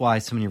 this is why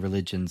so many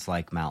religions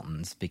like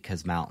mountains,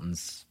 because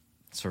mountains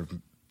sort of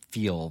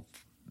feel,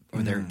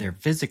 or they're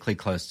physically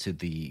close to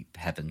the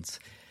heavens.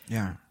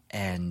 Yeah,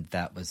 and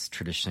that was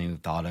traditionally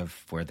thought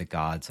of where the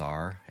gods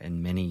are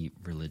in many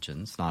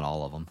religions, not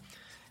all of them,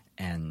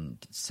 and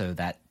so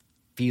that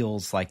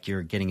feels like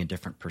you're getting a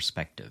different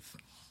perspective.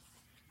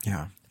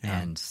 Yeah.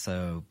 And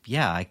so,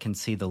 I can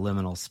see the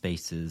liminal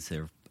spaces.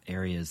 There are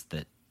areas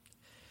that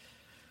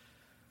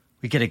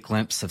we get a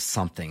glimpse of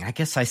something. I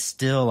guess I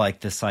still like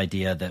this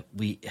idea that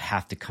we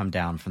have to come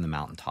down from the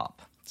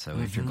mountaintop. So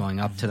if you're going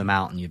up to the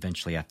mountain, you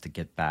eventually have to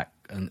get back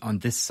on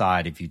this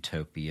side of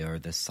utopia or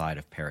this side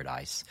of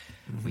paradise.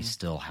 We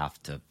still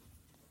have to.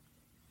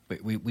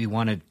 We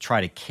want to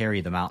try to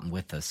carry the mountain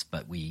with us,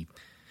 but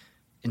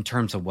in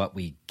terms of what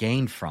we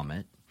gain from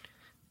it,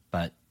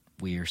 but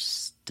we're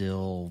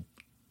still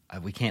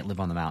we can't live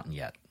on the mountain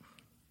yet.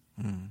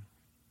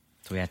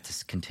 So we have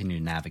to continue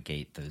to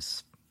navigate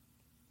those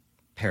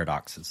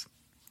paradoxes.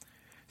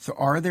 So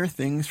are there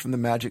things from the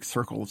magic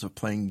circles of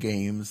playing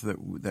games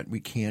that we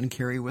can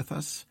carry with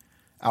us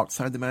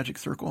outside the magic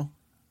circle?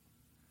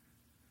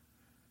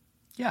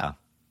 Yeah,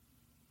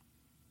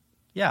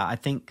 I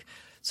think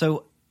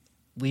so.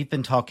 We've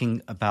been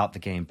talking about the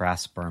game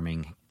Brass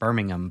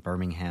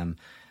Birmingham,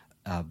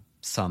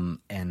 some,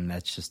 and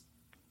that's just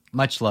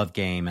much loved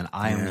game, and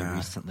I only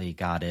recently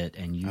got it,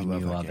 and you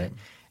knew of it.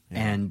 Yeah.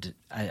 And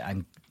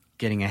I'm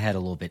getting ahead a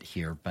little bit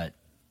here, but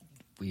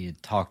we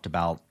had talked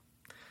about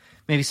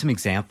maybe some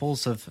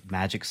examples of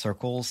magic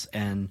circles,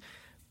 and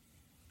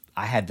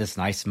I had this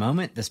nice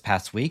moment this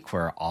past week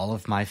where all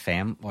of my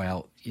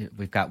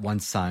we've got one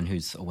son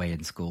who's away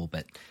in school,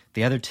 but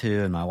the other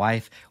two and my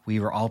wife, we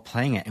were all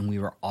playing it, and we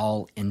were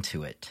all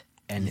into it.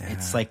 And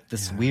it's like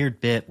this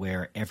weird bit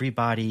where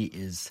everybody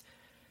is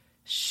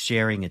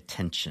sharing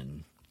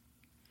attention.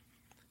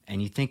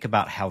 And you think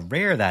about how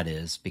rare that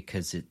is,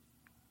 because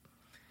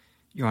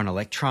you're on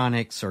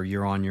electronics, or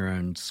you're on your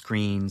own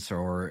screens,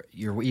 or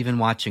you're even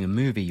watching a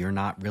movie, you're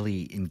not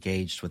really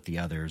engaged with the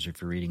others. Or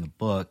if you're reading a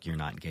book, you're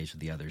not engaged with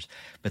the others.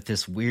 But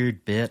this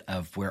weird bit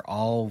of we're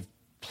all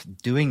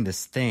doing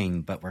this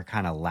thing, but we're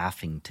kind of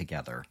laughing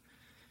together.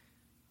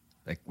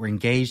 Like we're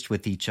engaged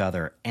with each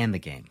other and the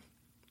game.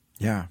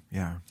 Yeah.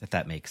 If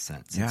that makes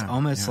sense. Yeah, it's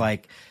almost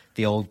like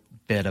the old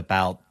bit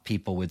about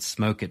people would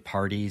smoke at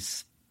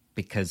parties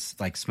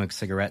smoke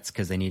cigarettes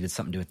because they needed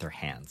something to do with their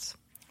hands.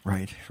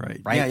 Right.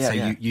 Yeah,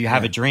 so you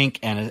have a drink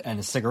and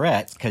a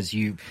cigarette because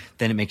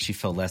then it makes you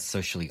feel less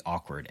socially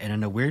awkward. And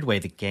in a weird way,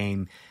 the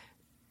game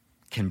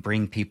can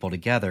bring people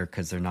together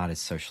because they're not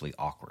as socially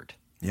awkward.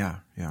 Yeah.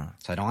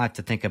 So I don't have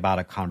to think about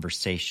a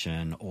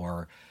conversation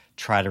or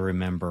try to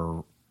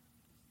remember,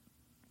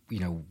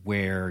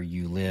 where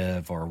you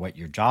live or what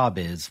your job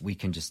is. We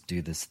can just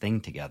do this thing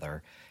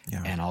together,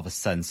 and all of a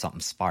sudden something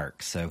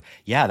sparks. So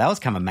that was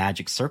kind of a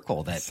magic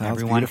circle that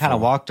everyone kind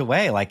of walked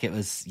away like it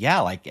was.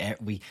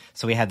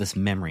 So we had this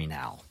memory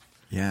now.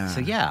 Yeah.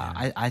 So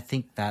I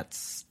think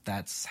that's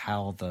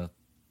how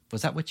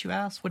was that what you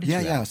asked? What did you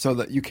ask? Yeah. So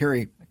that you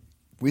carry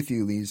with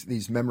you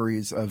these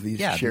memories of these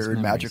shared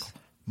magical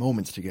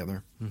moments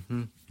together.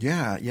 Mm-hmm.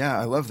 Yeah.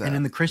 I love that. And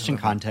in the Christian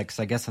context,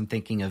 I guess I'm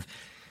thinking of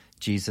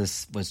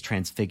Jesus was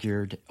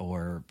transfigured,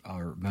 or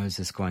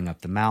Moses going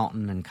up the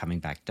mountain and coming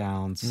back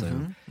down.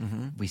 So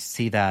we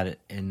see that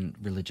in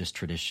religious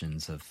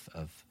traditions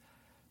of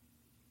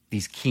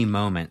these key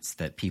moments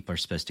that people are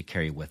supposed to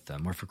carry with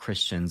them. Or for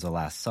Christians, the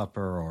Last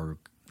Supper or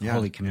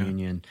Holy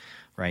Communion,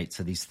 right?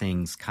 So these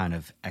things kind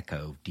of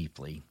echo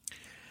deeply.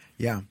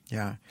 Yeah.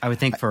 I would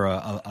think for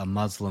a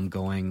Muslim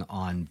going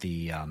on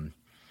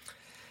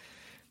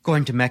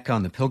going to Mecca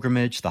on the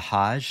pilgrimage, the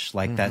Hajj,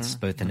 that's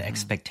both an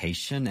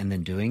expectation and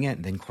then doing it,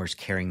 and then, of course,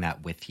 carrying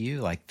that with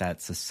you.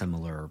 That's a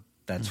similar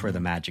 – that's where the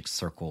magic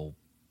circle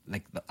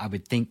 – I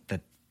would think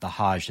that the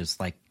Hajj is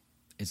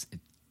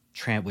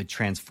would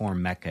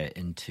transform Mecca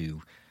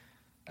into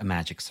a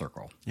magic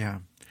circle. Yeah.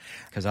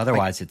 Because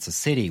otherwise it's a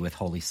city with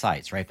holy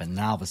sites, right? But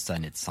now all of a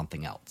sudden it's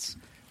something else.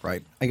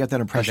 Right. I got that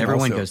Because impression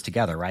everyone also. goes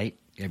together, right?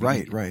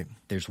 Right.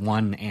 There's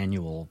one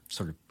annual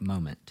sort of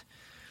moment.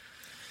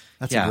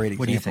 That's a great example.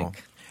 What do you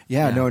think?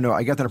 Yeah, no.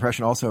 I got that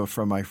impression also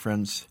from my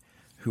friends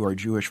who are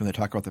Jewish when they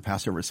talk about the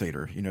Passover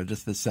Seder.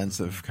 Just this sense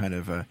of kind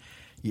of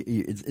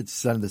it's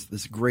sort of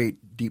this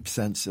great deep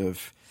sense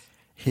of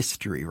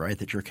history, right?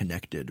 That you're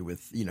connected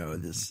with,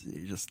 this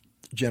just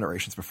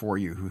generations before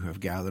you who have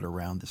gathered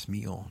around this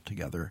meal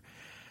together.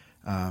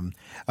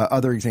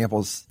 Other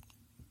examples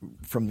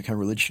from the kind of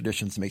religious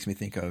traditions makes me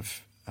think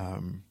of,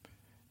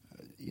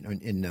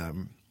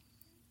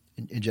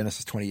 in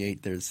Genesis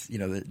 28, there's,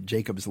 the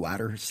Jacob's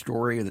ladder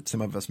story that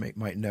some of us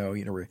might know,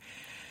 where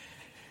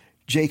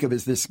Jacob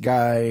is this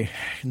guy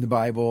in the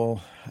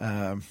Bible,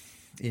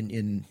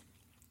 in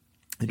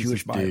the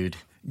Jewish Bible. Dude.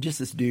 Just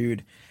this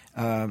dude.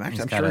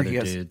 Actually, I'm sure he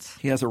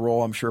has a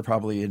role, I'm sure,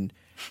 probably in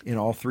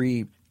all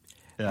three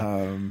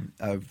of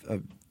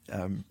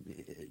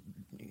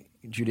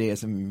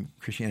Judaism,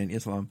 Christianity, and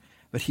Islam.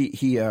 But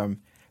he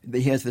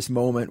has this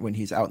moment when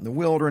he's out in the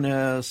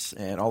wilderness,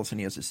 and all of a sudden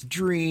he has this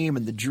dream,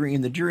 and the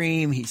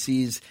dream he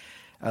sees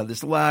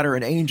this ladder,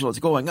 an angel is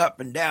going up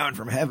and down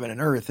from heaven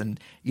and earth, and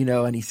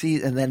and he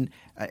sees, and then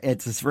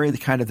it's this very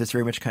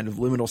much kind of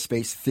liminal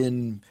space,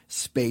 thin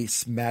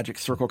space, magic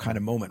circle kind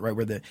of moment, right,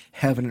 where the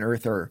heaven and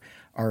earth are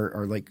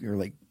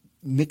like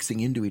mixing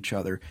into each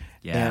other.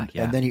 And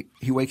then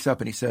he wakes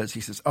up and he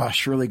says, "Oh,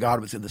 surely God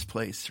was in this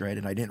place, right?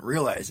 And I didn't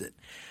realize it."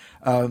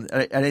 And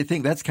I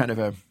think that's kind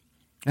of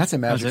that's a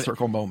magic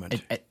circle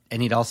moment.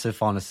 And he'd also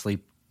fallen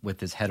asleep with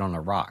his head on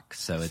a rock,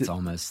 so it's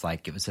almost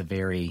like it was a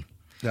very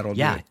that'll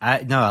do it.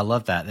 I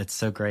love that. That's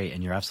so great,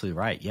 and you're absolutely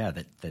right. Yeah,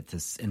 that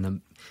this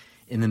in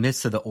the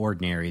midst of the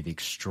ordinary, the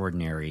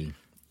extraordinary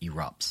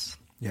erupts.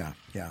 Yeah.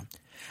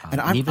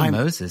 And even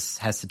Moses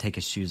has to take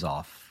his shoes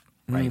off,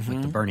 right,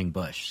 with the burning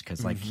bush,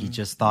 because he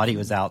just thought he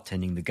was out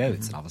tending the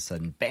goats, and all of a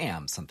sudden,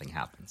 bam, something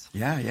happens.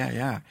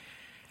 Yeah.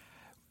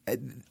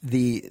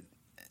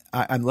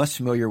 I'm less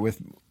familiar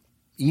with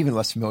a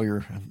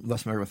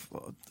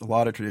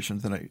lot of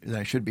traditions than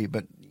I should be,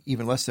 but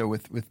even less so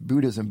with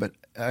Buddhism. But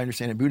I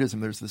understand in Buddhism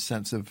there's this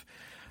sense of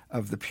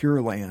the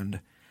Pure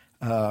Land,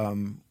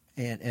 and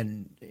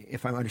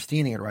if I'm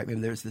understanding it right, maybe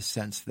there's this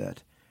sense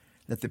that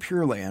the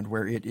Pure Land,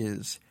 where it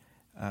is,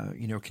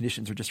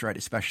 conditions are just right,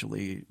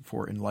 especially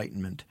for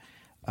enlightenment,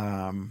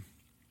 that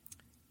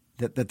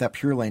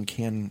Pure Land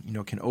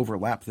can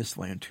overlap this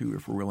land too,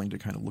 if we're willing to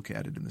kind of look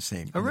at it in the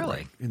same.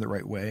 In the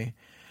right way.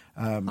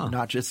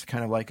 Not just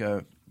kind of like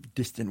a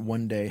distant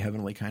one day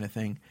heavenly kind of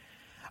thing.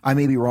 I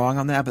may be wrong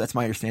on that, but that's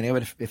my understanding of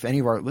it. If any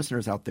of our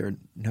listeners out there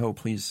know,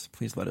 please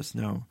let us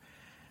know.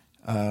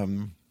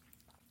 So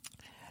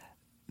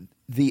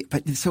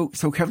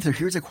Kevin, so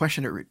here's a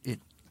question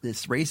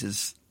this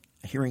raises,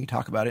 hearing you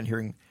talk about it and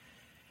hearing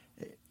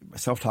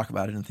myself talk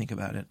about it and think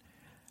about it.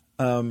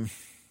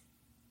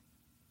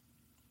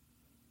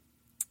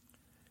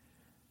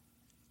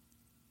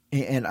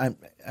 And I'm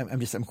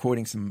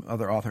quoting some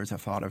other authors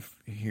I've thought of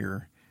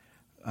here.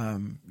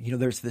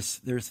 There's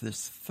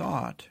this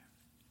thought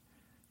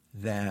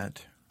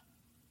that,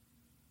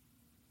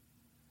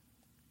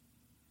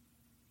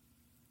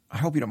 I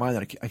hope you don't mind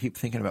that I keep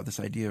thinking about this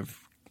idea of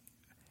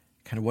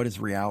kind of what is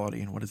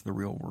reality and what is the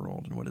real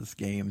world and what is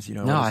games.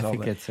 No, I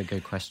think it's a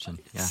good question.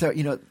 Yeah. So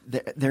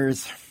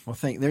there's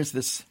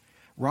this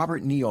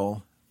Robert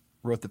Neal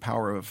wrote The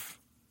Power of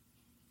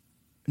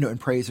and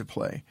Praise of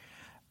Play,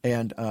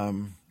 and I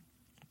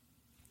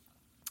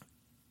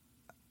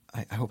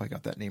hope I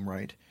got that name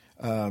right.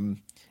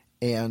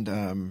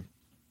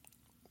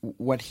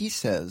 What he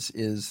says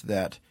is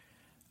that,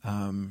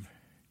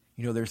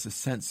 there's a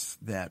sense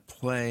that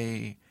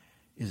play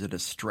is a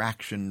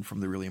distraction from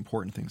the really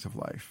important things of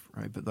life,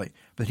 right? But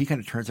he kind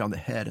of turns on the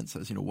head and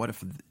says, what if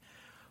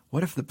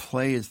the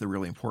play is the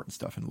really important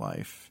stuff in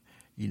life?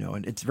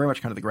 And it's very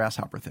much kind of the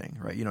grasshopper thing,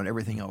 right? And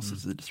everything else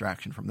is a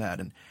distraction from that.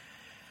 And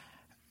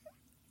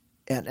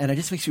it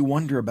just makes you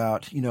wonder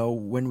about,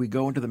 when we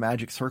go into the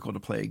magic circle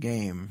to play a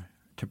game,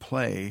 to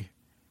play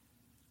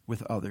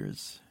with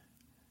others,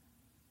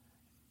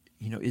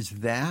 is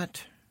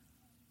that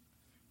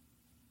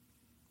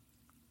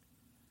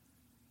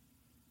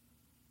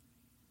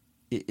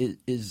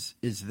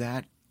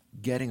that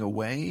getting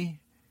away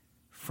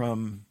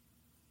from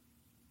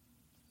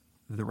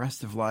the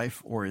rest of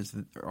life, or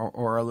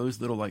are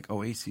those little like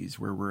oases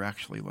where we're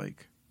actually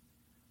like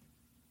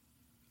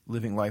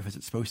living life as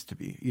it's supposed to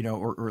be,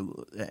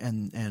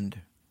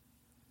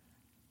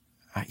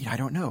 I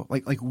don't know,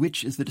 like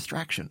which is the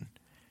distraction,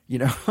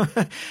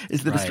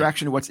 is the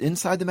distraction what's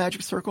inside the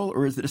magic circle,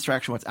 or is the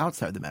distraction what's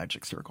outside the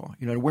magic circle?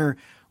 And where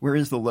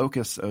is the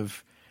locus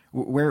of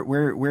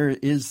where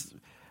is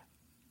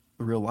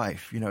real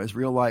life? Is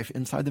real life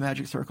inside the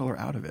magic circle or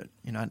out of it?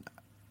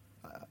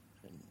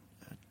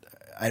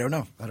 I don't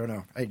know.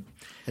 And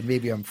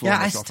maybe I'm fooling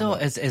myself. I still,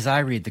 as I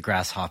read The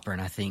Grasshopper,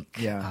 and I think,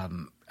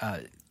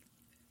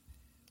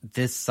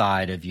 this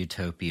side of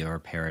utopia or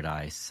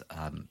paradise,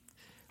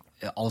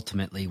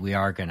 ultimately we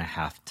are going to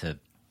have to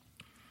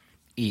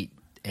eat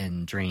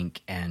and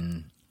drink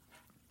and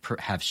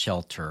have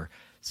shelter.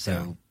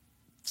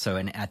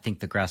 And I think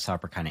the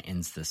Grasshopper kind of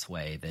ends this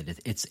way, that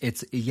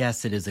it's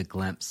yes, it is a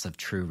glimpse of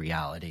true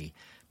reality,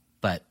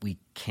 but we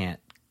can't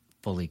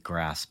fully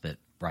grasp it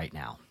right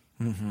now.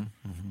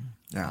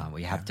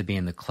 We have to be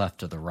in the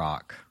cleft of the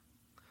rock,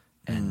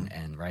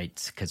 and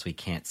right, because we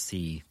can't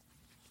see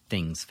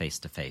things face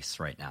to face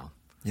right now.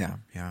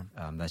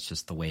 That's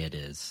just the way it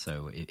is.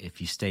 So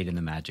if you stayed in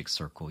the magic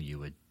circle, you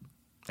would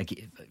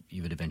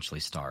eventually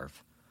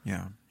starve.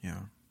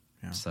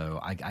 So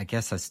I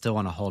guess I still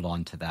want to hold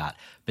on to that.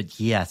 But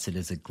yes, it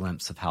is a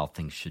glimpse of how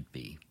things should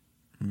be.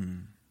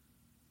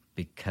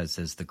 Because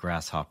as the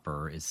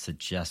Grasshopper is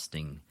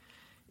suggesting,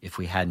 if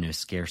we had no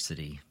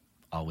scarcity,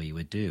 all we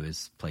would do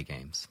is play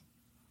games.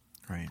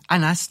 Right.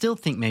 And I still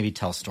think maybe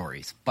tell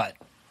stories, but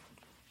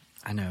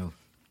I know.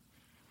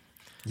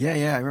 Yeah,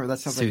 I remember that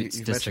sounds Suits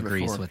like you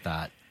disagrees before. with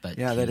that. But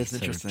yeah, that is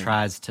sort of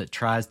interesting.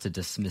 tries to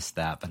dismiss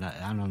that, but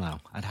I don't know.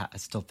 I'm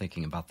still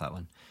thinking about that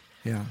one.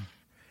 Yeah.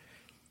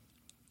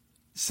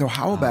 So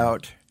how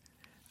about,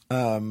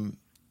 are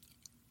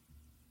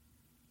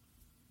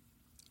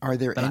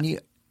there any,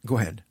 go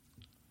ahead.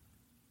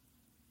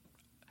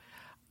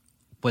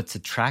 What's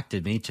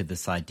attracted me to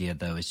this idea,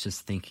 though, is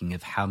just thinking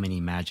of how many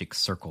magic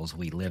circles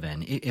we live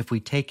in. If we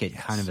take it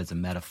kind of as a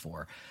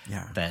metaphor,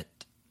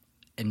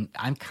 and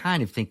I'm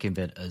kind of thinking of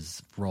it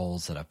as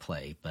roles that I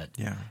play, but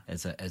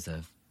as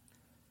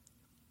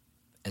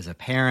a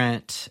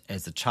parent,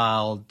 as a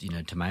child,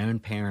 to my own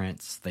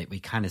parents, that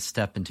we kind of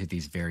step into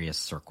these various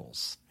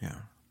circles.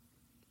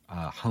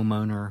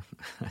 Homeowner,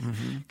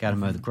 got to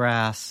mow the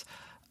grass,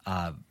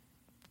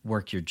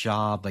 work your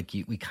job.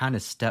 We kind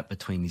of step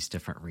between these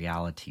different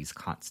realities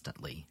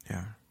constantly.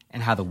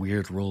 And how the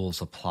weird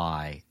rules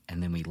apply,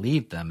 and then we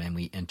leave them and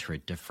we enter a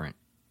different,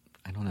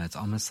 I don't know, it's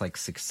almost like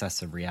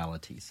successive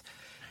realities.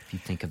 If you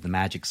think of the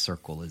magic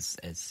circle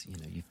as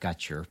you've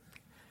got your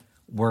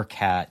work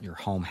hat, your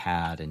home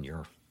hat, and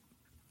your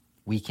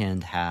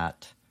weekend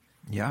hat.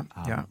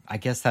 I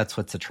guess that's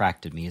what's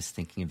attracted me, is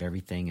thinking of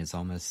everything as it's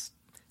almost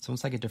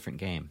like a different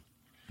game.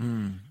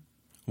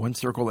 One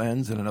circle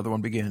ends and another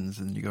one begins,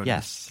 and you go to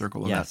this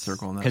circle and that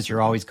circle and that. Because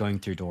you're always going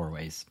through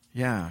doorways.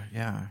 Yeah.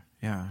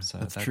 So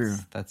that's true.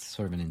 That's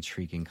sort of an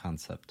intriguing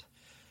concept.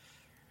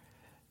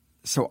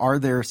 So are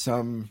there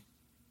some...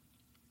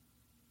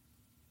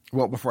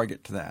 Well, before I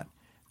get to that,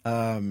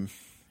 I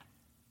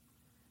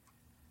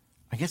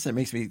guess that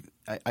makes me...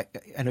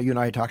 I know you and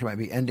I talked about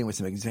maybe ending with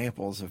some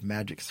examples of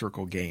magic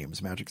circle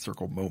games, magic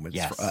circle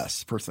moments for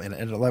us personally,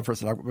 and I'd love for us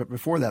to talk. But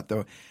before that,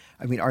 though,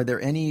 I mean, are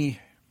there any...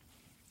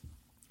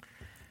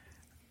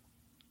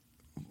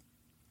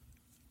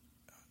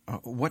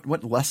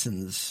 What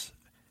lessons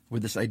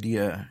with this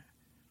idea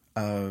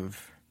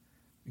of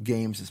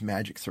games as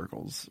magic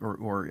circles,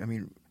 or I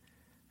mean,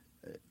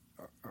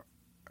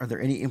 are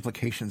there any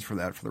implications for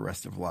that for the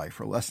rest of life,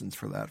 or lessons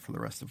for that for the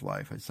rest of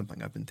life? It's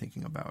something I've been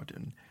thinking about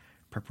in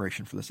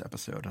preparation for this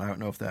episode, and I don't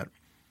know if that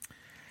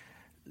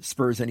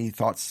spurs any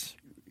thoughts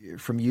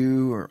from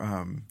you, or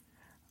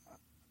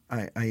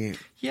I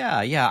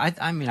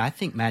mean, I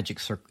think magic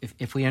circle.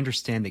 If we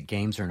understand that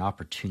games are an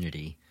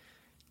opportunity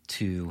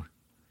to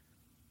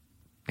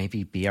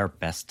maybe be our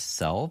best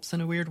selves in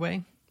a weird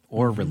way,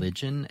 or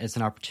religion as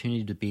an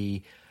opportunity to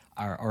be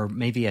or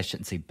maybe I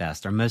shouldn't say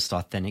best, our most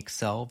authentic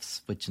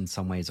selves, which in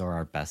some ways are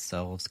our best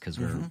selves, because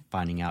we're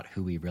finding out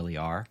who we really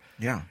are.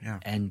 Yeah.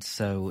 And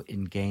so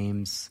in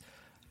games,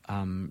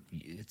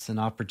 it's an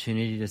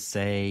opportunity to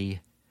say,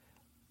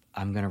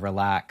 I'm going to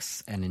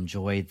relax and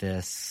enjoy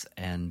this.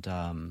 And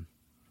I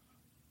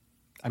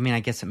mean, I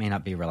guess it may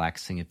not be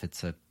relaxing if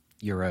it's a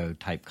Euro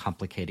type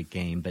complicated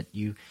game, but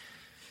you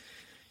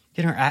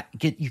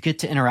get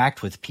to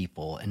interact with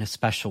people in a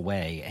special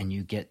way, and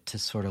you get to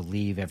sort of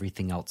leave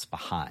everything else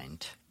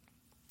behind.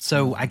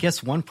 So I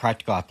guess one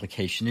practical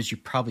application is you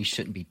probably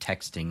shouldn't be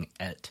texting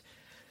at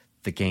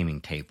the gaming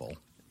table.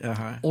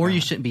 Or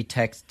you shouldn't be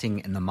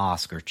texting in the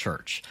mosque or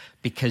church,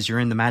 because you're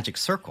in the magic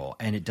circle,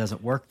 and it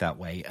doesn't work that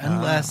way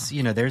unless,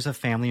 there's a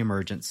family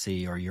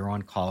emergency or you're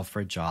on call for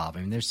a job.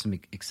 I mean, there's some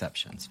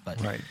exceptions. But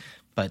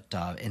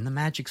in the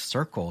magic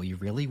circle, you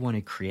really want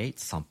to create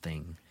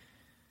something,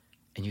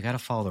 and you got to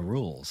follow the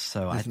rules.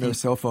 So there's no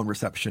cell phone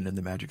reception in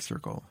the magic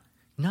circle.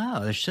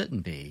 No, there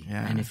shouldn't be.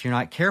 Yeah. And if you're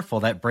not careful,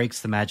 that breaks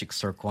the magic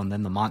circle, and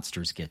then the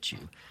monsters get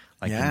you.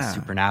 Like in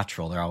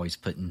Supernatural, they're always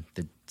putting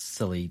the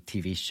silly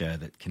TV show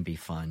that can be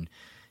fun.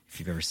 If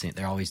you've ever seen it,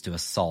 they always do a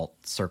salt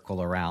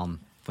circle around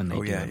when they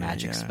do a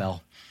magic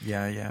spell.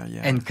 Yeah.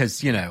 And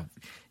because,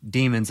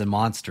 demons and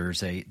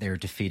monsters, they're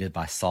defeated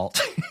by salt.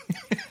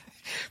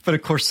 But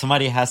of course,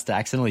 somebody has to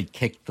accidentally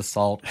kick the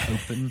salt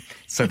open,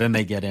 so then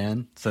they get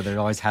in. So there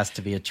always has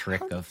to be a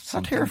trick of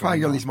something. How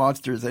terrifying are these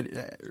monsters?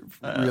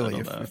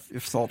 Really,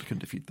 if salt can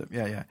defeat them?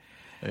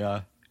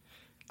 Yeah.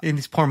 And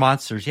these poor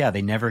monsters,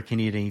 they never can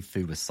eat any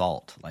food with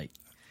salt.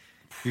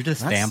 You're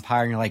just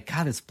vampire, and you're like,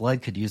 God, this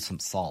blood could use some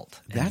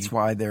salt. That's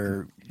why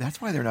they're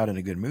not in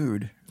a good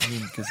mood. I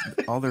mean, because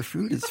all their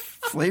food is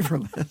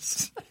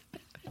flavorless.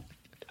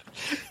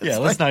 Yeah,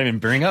 let's not even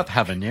bring up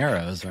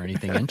habaneros or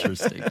anything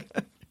interesting.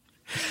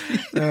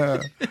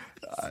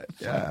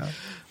 Yeah.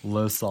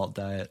 Low salt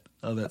diet.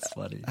 Oh, that's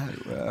funny.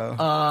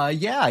 Well.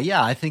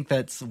 Yeah. I think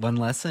that's one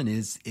lesson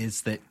is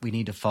that we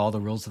need to follow the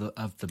rules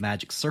of the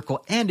magic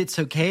circle, and it's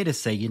okay to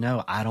say,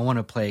 I don't want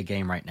to play a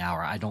game right now,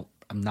 or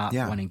I'm not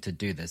wanting to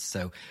do this.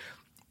 So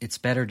it's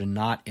better to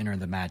not enter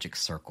the magic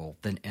circle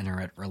than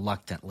enter it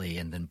reluctantly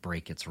and then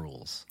break its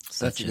rules.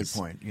 That's a good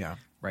point. Yeah.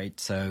 Right.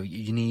 So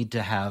you need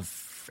to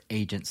have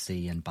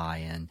agency and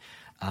buy-in,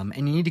 and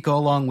you need to go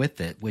along with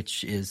it,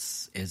 which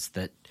is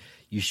that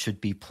you should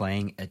be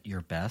playing at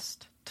your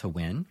best to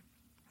win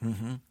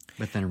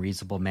within a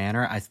reasonable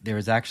manner. There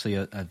was actually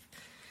a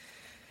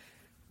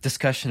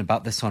discussion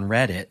about this on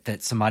Reddit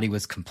that somebody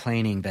was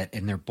complaining that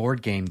in their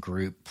board game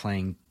group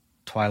playing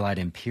Twilight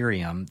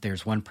Imperium,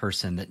 there's one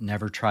person that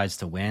never tries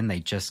to win. They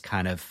just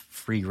kind of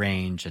free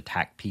range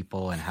attack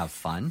people and have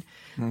fun.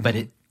 But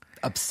it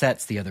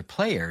upsets the other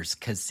players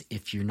because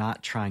if you're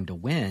not trying to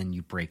win,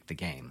 you break the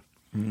game.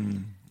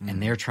 And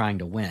they're trying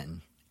to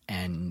win.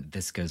 And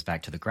this goes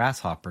back to the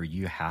grasshopper.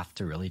 You have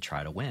to really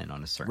try to win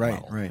on a certain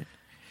level. Right.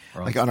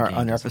 Like on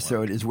our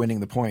episode is winning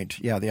the point.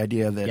 Yeah, the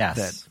idea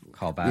that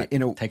call back.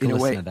 Take a listen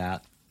way, to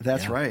that.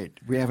 That's right.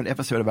 We have an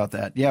episode about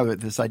that. Yeah,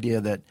 this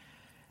idea that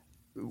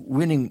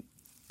winning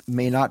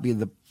may not be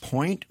the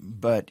point,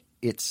 but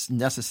it's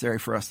necessary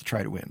for us to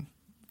try to win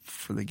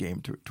for the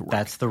game to work.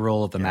 That's the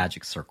role of the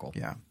magic circle.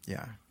 Yeah.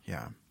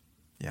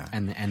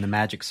 And the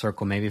magic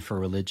circle, maybe for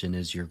religion,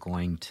 is you're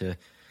going to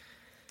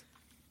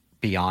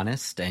be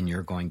honest, and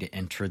you're going to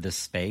enter this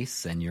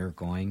space, and you're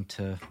going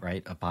to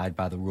abide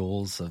by the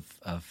rules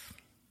of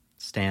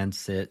stand,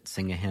 sit,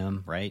 sing a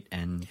hymn,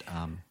 and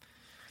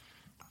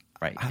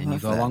and you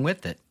go along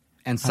with it.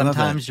 And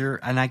sometimes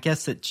and I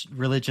guess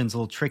religion's a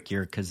little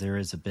trickier because there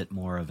is a bit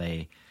more of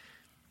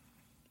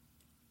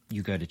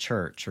you go to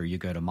church or you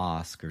go to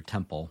mosque or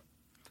temple,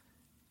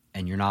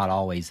 and you're not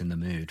always in the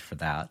mood for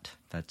that.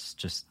 That's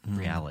just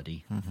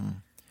reality.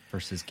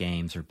 Versus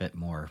games are a bit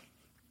more,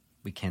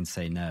 we can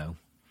say no.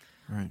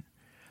 Right.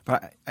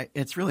 But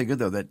it's really good,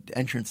 though, that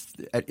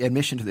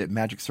admission to the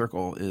magic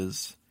circle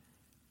is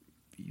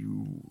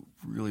you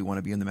really want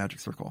to be in the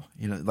magic circle.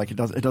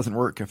 It doesn't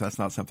work if that's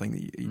not something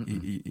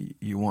that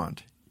you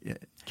want.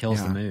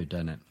 Kills the mood,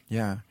 doesn't it?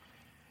 Yeah.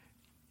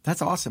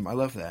 That's awesome. I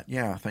love that.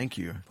 Yeah, thank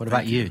you. What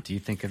about you? Do you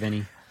think of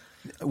any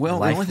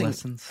life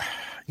lessons?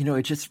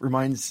 It just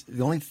reminds,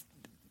 the only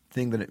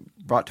thing that it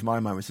brought to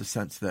my mind was the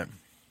sense that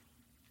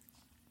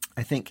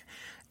I think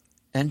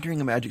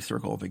entering a magic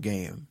circle of a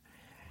game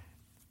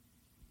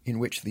in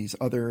which these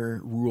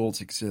other rules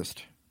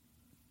exist,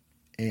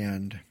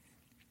 and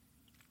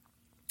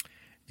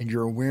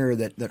you're aware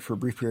that for a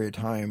brief period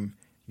of time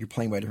you're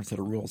playing by a different set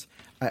of rules,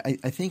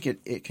 I think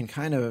it can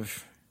kind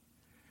of,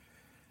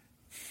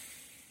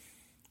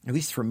 at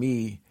least for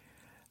me,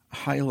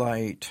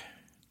 highlight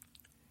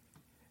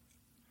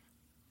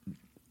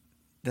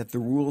that the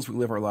rules we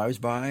live our lives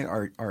by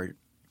are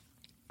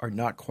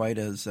not quite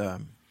as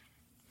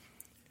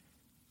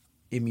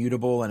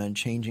immutable and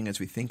unchanging as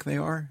we think they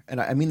are.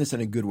 And I mean this in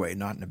a good way,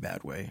 not in a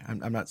bad way.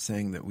 I'm not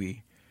saying that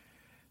we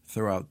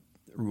throw out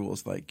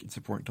rules like it's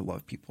important to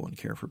love people and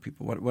care for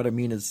people. What I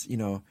mean is,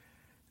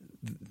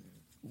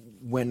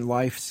 when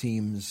life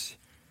seems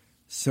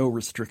so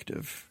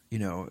restrictive,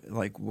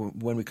 like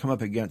when we come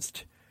up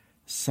against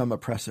some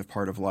oppressive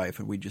part of life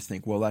and we just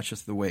think, well, that's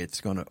just the way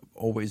it's going to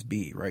always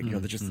be, right?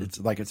 It's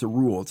like it's a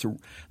rule.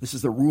 This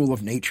is the rule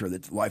of nature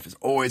that life is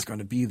always going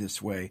to be this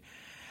way.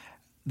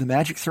 The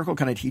magic circle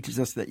kind of teaches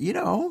us that,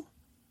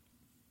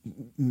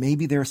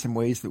 maybe there are some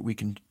ways that we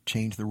can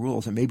change the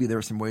rules, and maybe there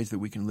are some ways that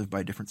we can live by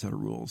a different set of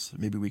rules.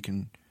 Maybe we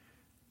can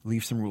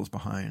leave some rules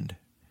behind.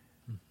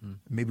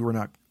 Maybe we're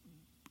not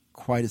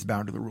quite as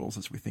bound to the rules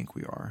as we think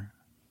we are.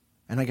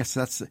 And I guess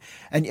that's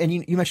 – and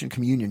you mentioned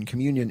communion.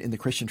 Communion in the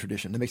Christian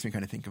tradition, that makes me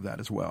kind of think of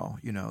that as well,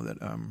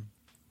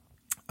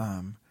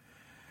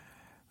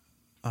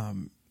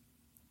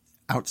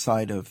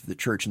 outside of the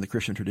church and the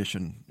Christian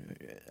tradition,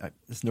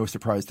 it's no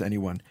surprise to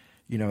anyone.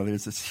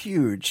 There's this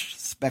huge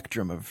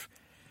spectrum of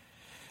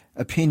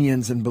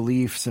opinions and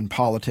beliefs and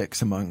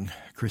politics among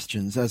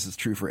Christians, as is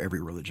true for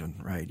every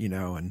religion, right?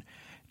 And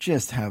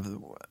just have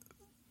the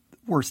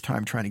worst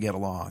time trying to get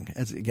along,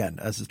 as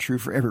is true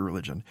for every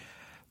religion.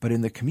 But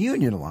in the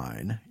communion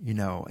line,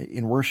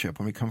 in worship,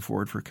 when we come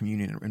forward for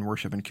communion in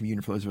worship, and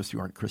communion for those of us who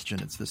aren't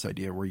Christian, it's this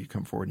idea where you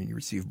come forward and you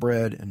receive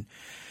bread and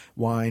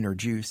wine or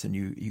juice and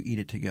you eat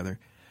it together.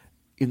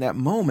 In that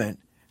moment,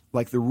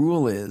 like the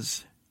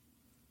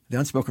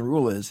unspoken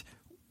rule is,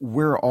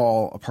 we're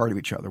all a part of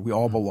each other. We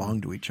all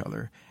belong to each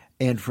other.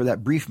 And for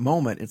that brief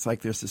moment, it's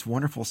like there's this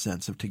wonderful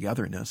sense of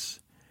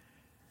togetherness.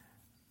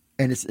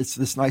 And it's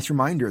this nice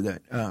reminder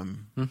that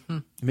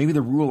maybe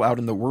the rule out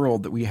in the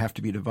world that we have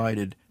to be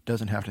divided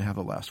doesn't have to have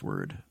the last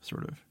word,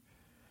 sort of.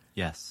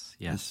 Yes.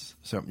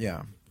 So,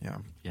 yeah.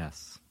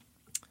 Yes.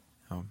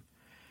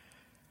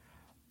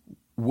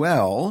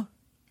 Well,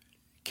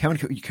 can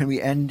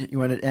we end? You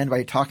want to end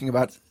by talking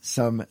about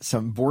some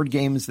board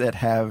games that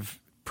have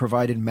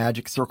provided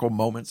magic circle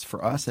moments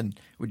for us, and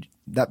would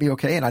that be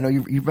okay? And I know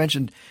you've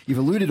mentioned, you've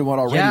alluded to one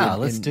already. Yeah,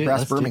 in let's do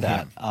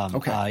Birmingham. that.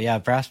 Okay. Yeah,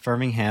 Brass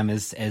Birmingham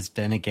has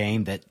been a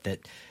game that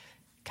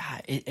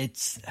God,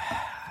 it's.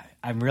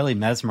 I'm really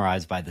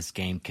mesmerized by this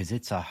game because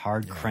it's a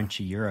hard,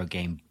 crunchy Euro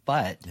game.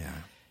 But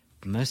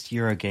most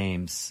Euro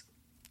games,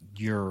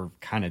 you're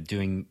kind of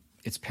doing,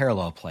 it's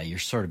parallel play. You're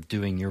sort of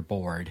doing your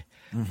board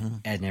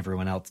and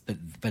everyone else.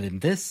 But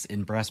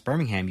in Brass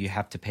Birmingham, you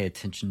have to pay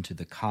attention to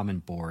the common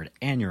board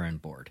and your own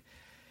board.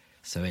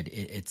 So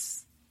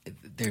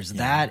there's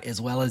that, as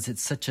well as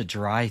it's such a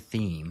dry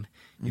theme.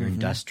 You're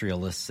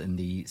industrialists in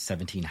the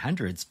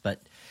 1700s,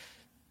 but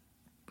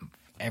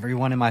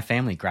everyone in my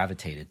family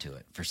gravitated to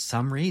it for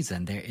some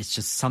reason. It's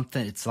just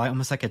something. It's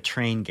almost like a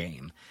train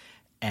game,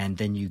 and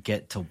then you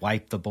get to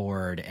wipe the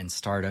board and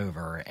start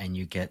over, and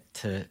you get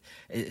to,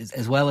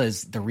 as well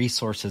as the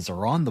resources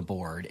are on the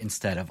board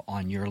instead of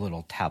on your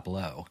little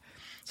tableau.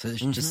 So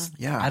there's just,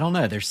 I don't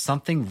know. There's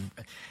something.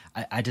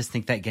 I just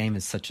think that game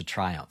is such a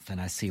triumph,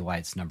 and I see why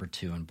it's number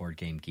 2 in Board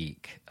Game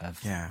Geek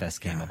of best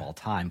game of all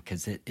time,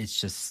 because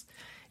it's just,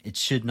 it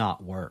should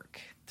not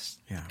work,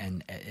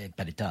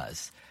 but it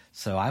does.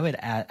 So I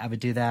would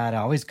do that. I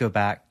always go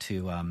back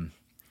to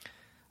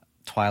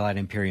Twilight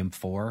Imperium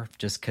 4,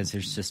 just because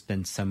there's just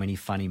been so many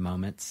funny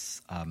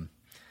moments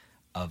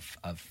of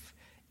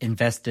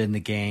invested in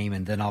the game,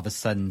 and then all of a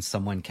sudden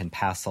someone can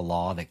pass a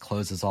law that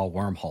closes all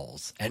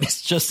wormholes, and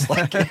it's just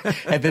like,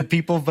 and then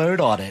people vote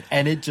on it,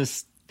 and it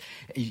just,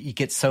 you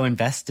get so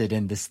invested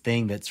in this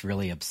thing that's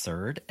really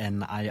absurd,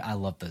 and I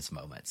love those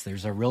moments.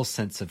 There's a real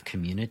sense of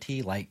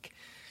community, like,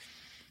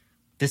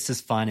 this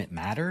is fun, it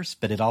matters,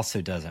 but it also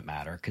doesn't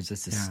matter because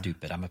this is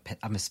stupid.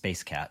 I'm a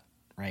space cat,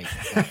 right?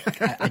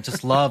 Like, I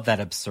just love that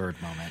absurd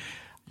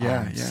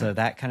moment. So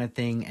that kind of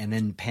thing. And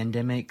then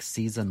Pandemic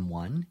Season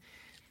 1,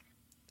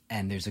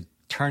 and there's a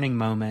turning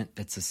moment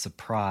that's a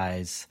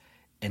surprise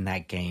in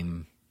that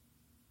game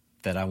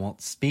that I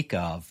won't speak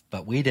of,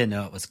 but we didn't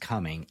know it was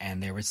coming,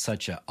 and there was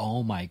such a,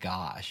 oh my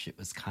gosh, it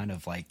was kind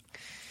of like,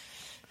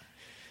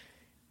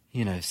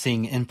 you know,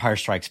 seeing Empire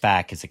Strikes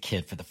Back as a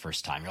kid for the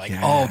first time. You're like,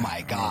 oh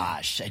my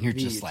gosh. And you're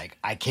just like,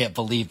 I can't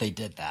believe they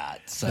did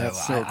that. So,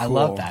 I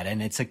love that.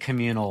 And it's a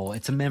communal,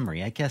 it's a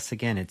memory. I guess,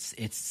 again,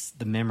 it's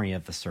the memory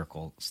of the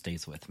circle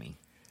stays with me.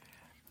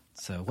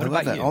 So what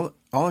about that. you?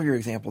 All of your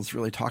examples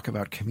really talk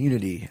about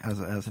community as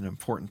an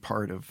important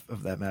part of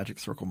that magic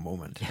circle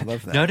moment. I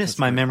love that. Notice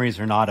my memories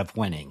are not of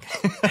winning.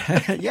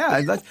 Actually,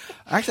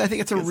 I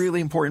think it's a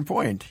really important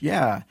point.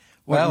 Yeah.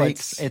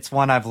 It's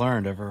one I've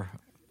learned over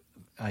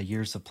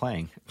years of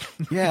playing.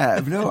 I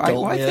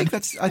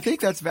think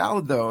that's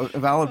valid, though. A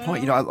valid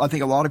point. You know, I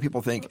think a lot of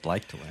people think I'd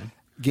like to win.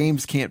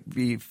 Games can't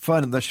be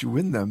fun unless you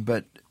win them,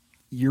 but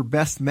your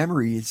best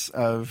memories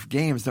of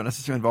games don't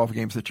necessarily involve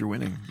games that you're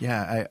winning.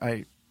 Yeah,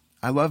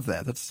 I love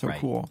that. That's so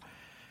cool.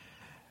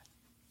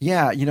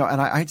 Yeah, you know,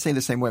 and I'd say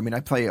the same way. I mean, I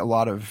play a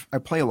lot of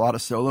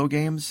solo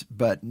games,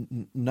 but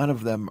none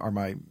of them are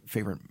my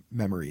favorite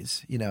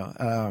memories. You know,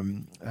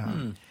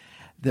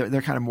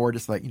 They're kind of more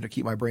just like, you know,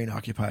 keep my brain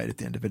occupied at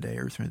the end of a day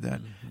or something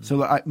like that.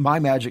 So my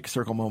magic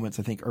circle moments,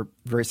 I think, are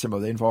very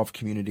similar. They involve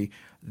community.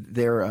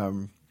 They're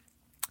and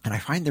I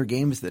find they're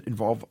games that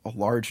involve a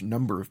large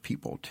number of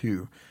people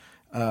too.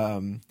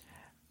 3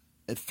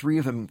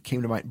 of them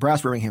came to mind.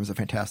 Brass Birmingham is a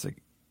fantastic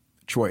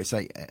choice.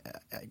 I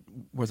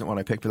wasn't one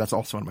I picked, but that's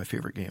also one of my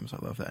favorite games. I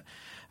love that.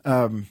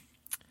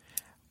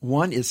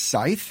 One is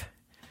Scythe,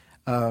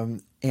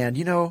 and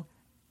you know,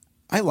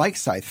 I like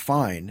Scythe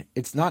fine.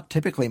 It's not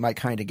typically my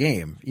kind of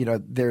game. You know,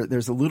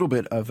 there's a little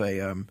bit of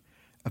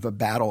a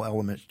battle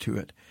element to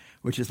it,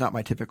 which is not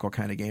my typical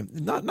kind of game.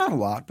 Not a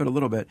lot, but a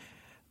little bit.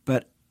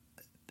 But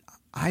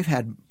I've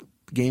had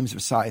games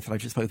of Scythe that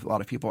I've just played with a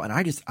lot of people, and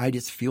I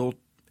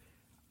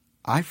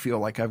feel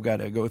like I've got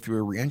to go through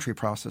a reentry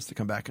process to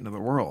come back into the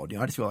world. You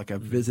know, I just feel like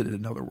I've visited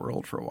another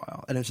world for a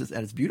while, and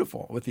it's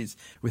beautiful with these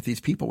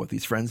people, with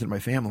these friends in my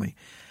family.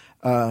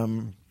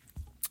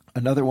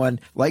 Another one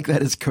like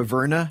that is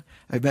Caverna.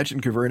 I've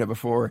mentioned Caverna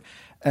before.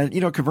 And, you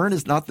know, Caverna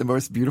is not the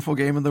most beautiful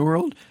game in the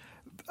world.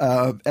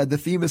 And the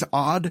theme is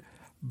odd.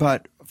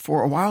 But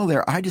for a while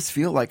there, I just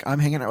feel like I'm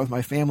hanging out with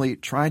my family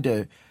trying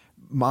to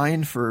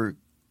mine for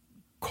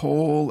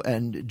coal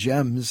and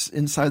gems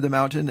inside the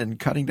mountain and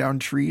cutting down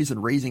trees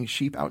and raising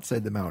sheep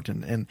outside the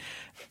mountain.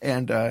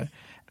 And I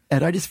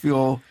just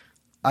feel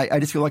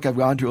like I've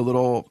gone to a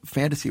little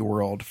fantasy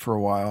world for a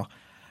while.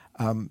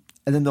 And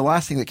then the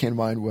last thing that came to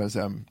mind was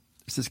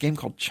it's this game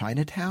called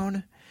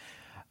Chinatown,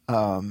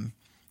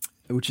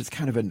 which is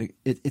kind of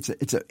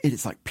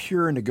it's like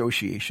pure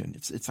negotiation.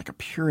 It's like a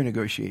pure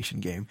negotiation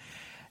game.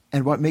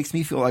 And what makes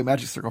me feel like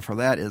Magic Circle for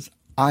that is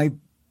I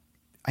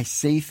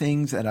say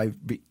things and I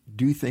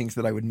do things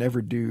that I would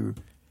never do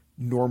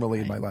normally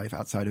in my life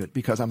outside of it,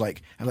 because I'm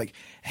like,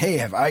 hey,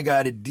 have I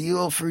got a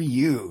deal for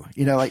you?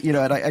 You know, like, you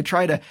know, and I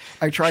try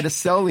to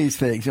sell these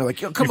things. You're like,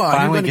 come on,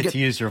 finally get to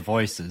use your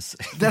voices.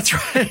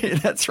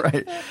 That's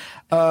right.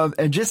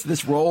 And just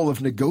this role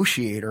of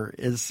negotiator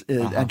is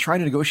and trying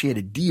to negotiate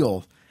a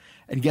deal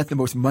and get the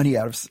most money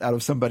out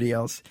of somebody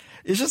else.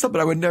 It's just something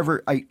I would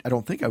never. I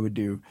don't think I would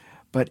do,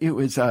 but it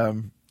was.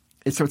 So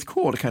it's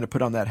cool to kind of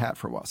put on that hat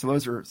for a while. So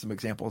those are some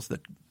examples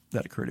that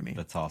occur to me.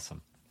 That's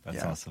awesome.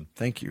 That's awesome.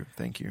 Thank you.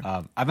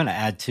 I'm going to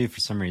add too.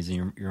 For some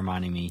reason, you're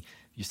reminding me.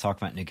 You talk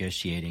about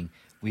negotiating.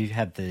 We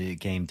have the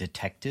game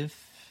Detective.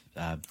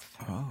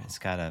 It's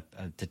got a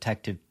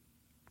detective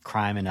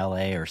crime in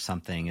L.A. or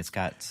something. It's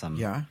got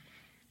some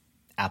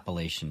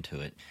appellation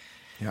to it.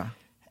 Yeah.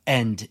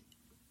 And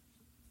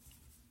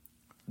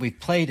we've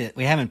played it.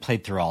 We haven't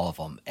played through all of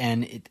them,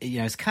 and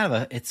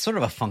it's sort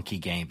of a funky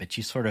game, but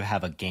you sort of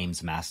have a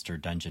games master,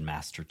 dungeon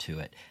master to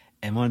it.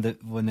 And one of the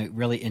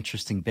really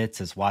interesting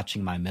bits is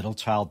watching my middle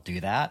child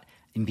do that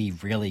and be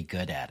really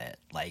good at it,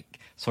 like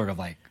sort of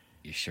like,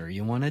 you sure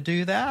you want to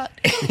do that?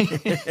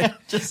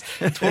 Just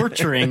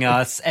torturing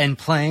us and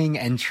playing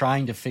and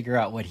trying to figure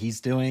out what he's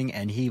doing.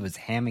 And he was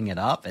hamming it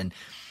up and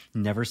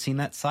never seen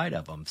that side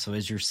of him. So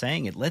as you're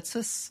saying, it lets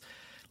us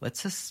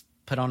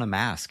put on a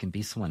mask and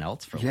be someone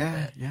else for a little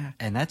bit. Yeah.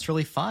 And that's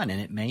really fun. And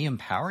it may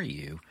empower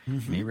you.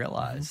 You may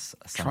realize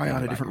something try on a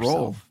about different yourself.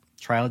 role.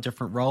 Try out a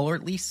different role, or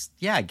at least,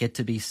 get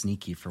to be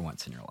sneaky for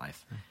once in your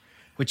life,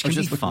 which can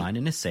be fun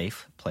in a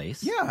safe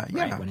place.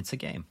 Right, when it's a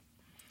game.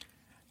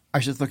 I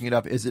was just looking it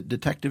up. Is it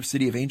Detective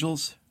City of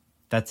Angels?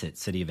 That's it,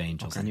 City of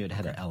Angels. Okay, I knew it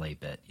had an LA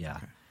bit. Yeah.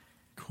 Okay.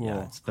 Cool.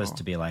 Yeah, it's supposed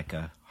to be like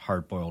a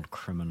hard-boiled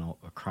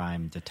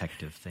crime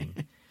detective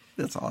thing.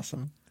 That's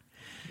awesome.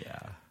 Yeah.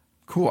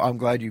 Cool. I'm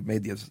glad you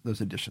made those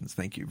additions.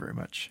 Thank you very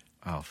much.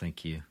 Oh,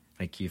 thank you.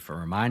 Thank you for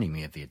reminding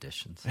me of the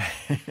additions.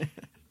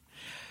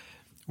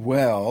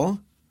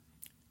 Well,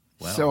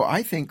 so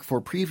I think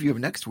for preview of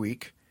next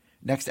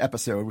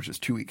episode, which is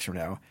 2 weeks from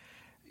now,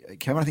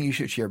 Kevin, I think you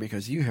should share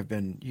because you have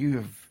been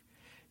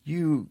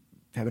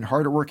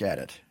hard at work at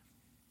it.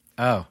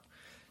 Oh,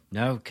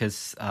 no,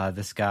 because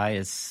this guy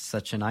is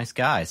such a nice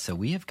guy. So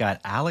we have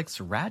got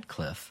Alex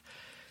Radcliffe,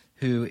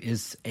 who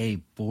is a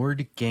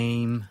board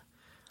game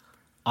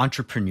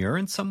entrepreneur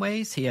in some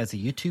ways. He has a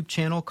YouTube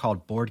channel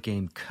called Board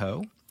Game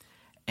Co.,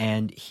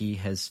 and he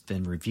has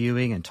been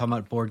reviewing and talking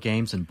about board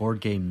games and board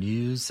game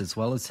news as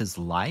well as his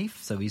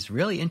life. So he's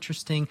really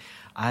interesting.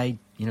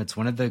 It's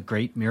one of the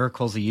great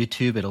miracles of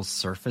YouTube. It'll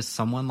surface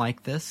someone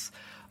like this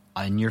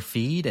on your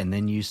feed, and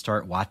then you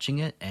start watching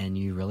it, and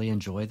you really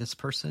enjoy this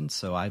person.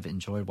 So I've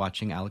enjoyed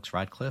watching Alex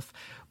Radcliffe,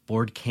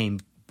 Board Game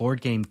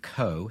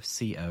Co.,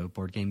 C-O,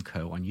 Board Game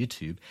Co. on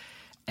YouTube.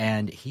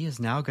 And he is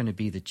now going to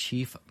be the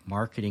Chief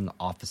Marketing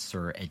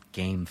Officer at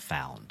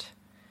GameFound.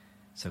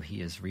 So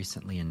he has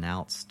recently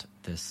announced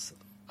this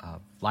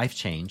life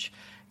change.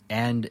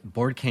 And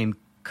Board Game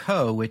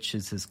Co., which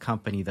is his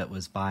company that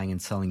was buying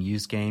and selling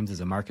used games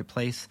as a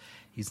marketplace,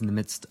 he's in the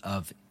midst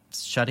of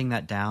shutting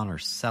that down or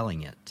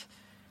selling it.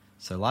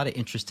 So a lot of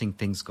interesting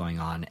things going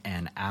on.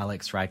 And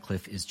Alex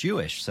Radcliffe is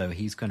Jewish, so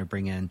he's going to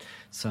bring in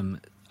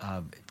some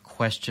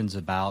questions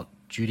about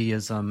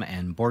Judaism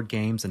and board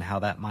games and how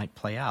that might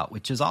play out,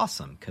 which is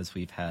awesome because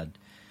we've had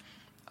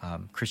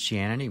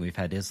Christianity, we've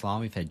had Islam,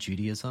 we've had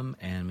Judaism,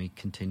 and we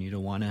continue to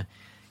want to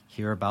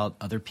hear about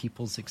other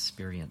people's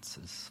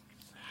experiences.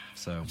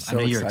 So I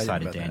know you're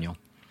excited, Daniel.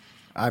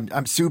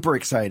 I'm super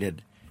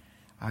excited.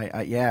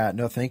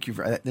 Thank you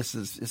for this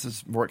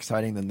is more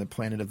exciting than the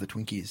Planet of the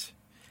Twinkies,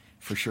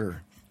 for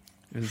sure.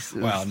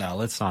 Well, no,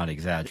 let's not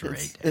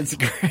exaggerate. It's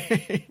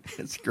great.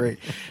 It's great.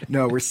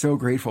 No, we're so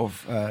grateful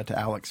to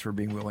Alex for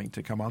being willing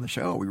to come on the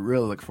show. We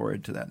really look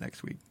forward to that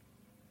next week.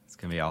 It's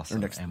going to be awesome.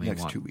 Or next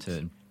 2 weeks.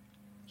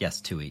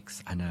 Yes, 2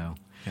 weeks. I know.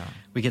 Yeah.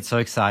 We get so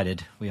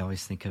excited. We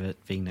always think of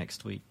it being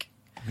next week.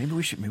 Maybe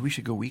we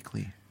should go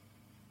weekly.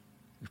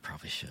 We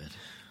probably should.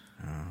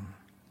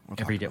 We'll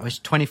every day. It's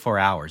 24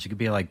 hours. It could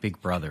be like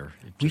Big Brother.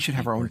 We should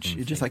have our own,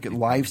 just like a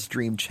live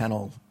stream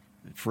channel.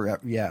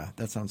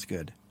 That sounds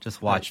good.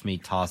 Just watch me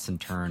toss and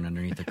turn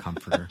underneath the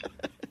comforter.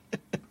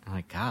 I'm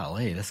like,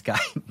 golly, this guy,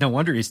 no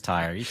wonder he's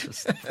tired. He's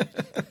just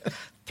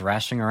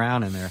thrashing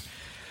around in there.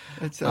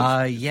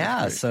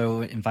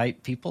 So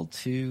invite people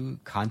to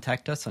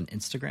contact us on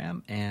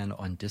Instagram and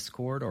on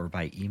Discord or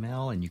by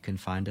email, and you can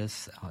find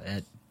us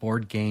at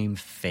Board Game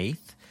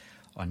Faith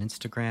on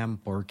Instagram,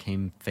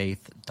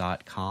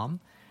 boardgamefaith.com,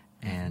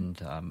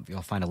 and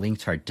you'll find a link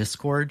to our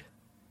Discord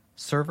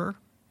server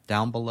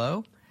down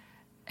below.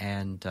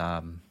 And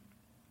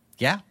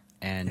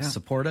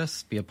support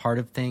us, be a part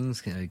of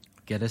things,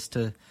 get us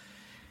to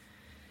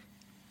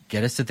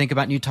think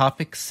about new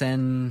topics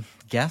and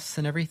guests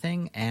and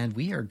everything. And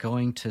we are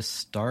going to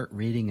start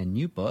reading a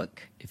new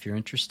book. If you're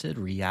interested,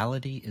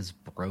 Reality is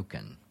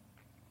Broken,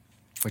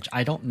 which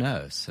I don't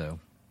know. So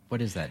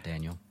what is that,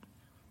 Daniel?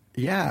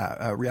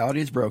 Yeah,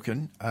 Reality is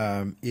Broken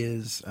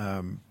is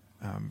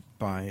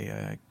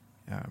by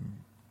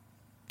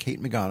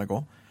Kate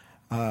McGonigal.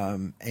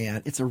 And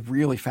it's a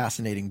really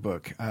fascinating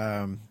book.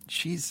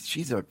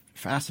 She's a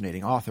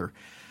fascinating author,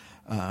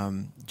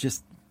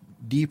 just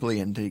deeply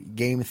into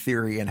game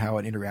theory and how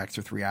it interacts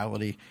with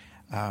reality.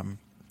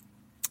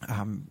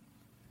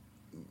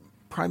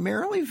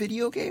 Primarily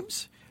video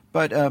games,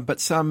 but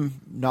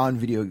some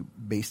non-video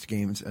based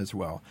games as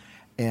well.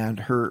 And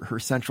her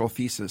central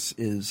thesis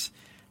is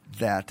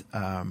that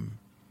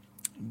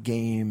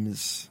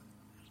games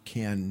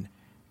can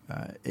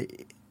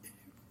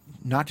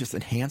not just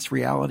enhance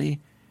reality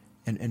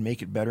and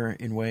make it better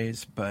in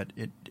ways, but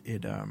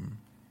it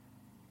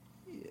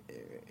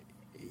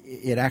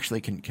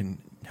actually can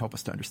help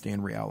us to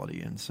understand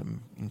reality in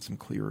some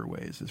clearer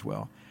ways as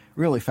well.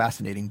 Really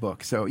fascinating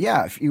book. So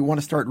yeah, if you want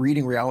to start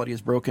reading Reality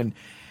is Broken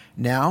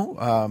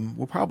now,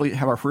 we'll probably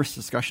have our first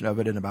discussion of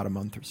it in about a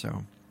month or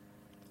so.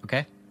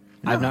 Okay.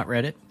 Yeah. I've not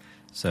read it.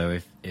 So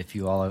if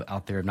you all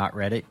out there have not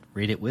read it,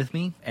 read it with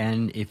me.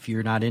 And if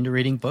you're not into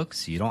reading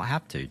books, you don't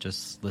have to.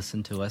 Just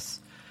listen to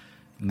us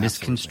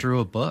misconstrue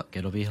a book.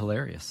 It'll be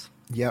hilarious.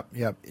 Yep.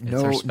 It's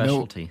our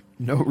specialty.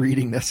 No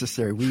reading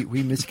necessary.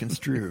 We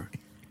misconstrue.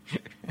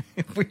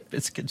 We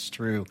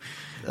misconstrue.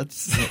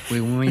 That's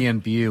when we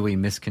imbue, we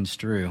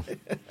misconstrue.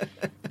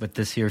 But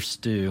this here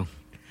stew.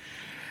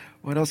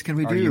 What else can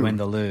we do? Are you in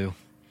the loo?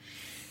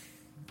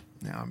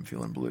 Now I'm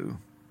feeling blue.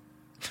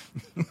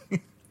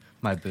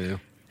 My boo.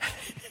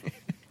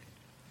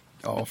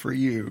 All for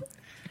you.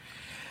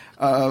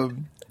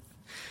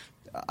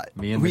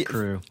 Me and the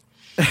crew.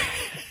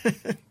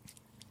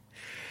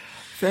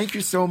 Thank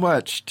you so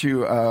much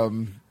to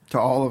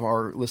all of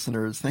our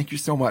listeners. Thank you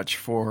so much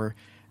for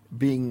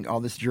being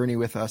on this journey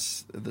with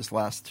us this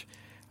last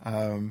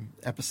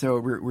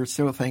episode. We're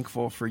so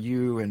thankful for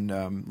you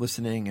and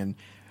listening. And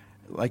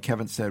like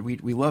Kevin said,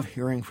 we love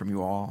hearing from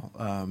you all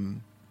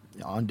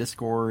on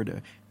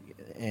Discord.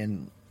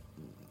 And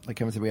like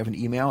Kevin said, we have an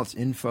email. It's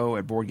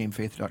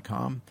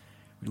info@boardgamefaith.com.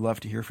 We'd love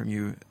to hear from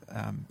you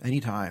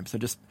anytime. So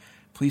just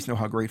please know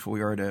how grateful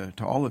we are to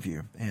all of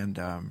you, and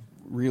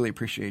really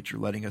appreciate you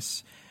letting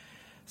us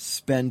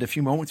spend a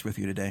few moments with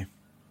you today.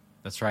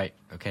 That's right.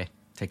 Okay.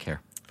 Take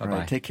care. Bye-bye. All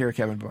right, take care,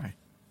 Kevin. Bye.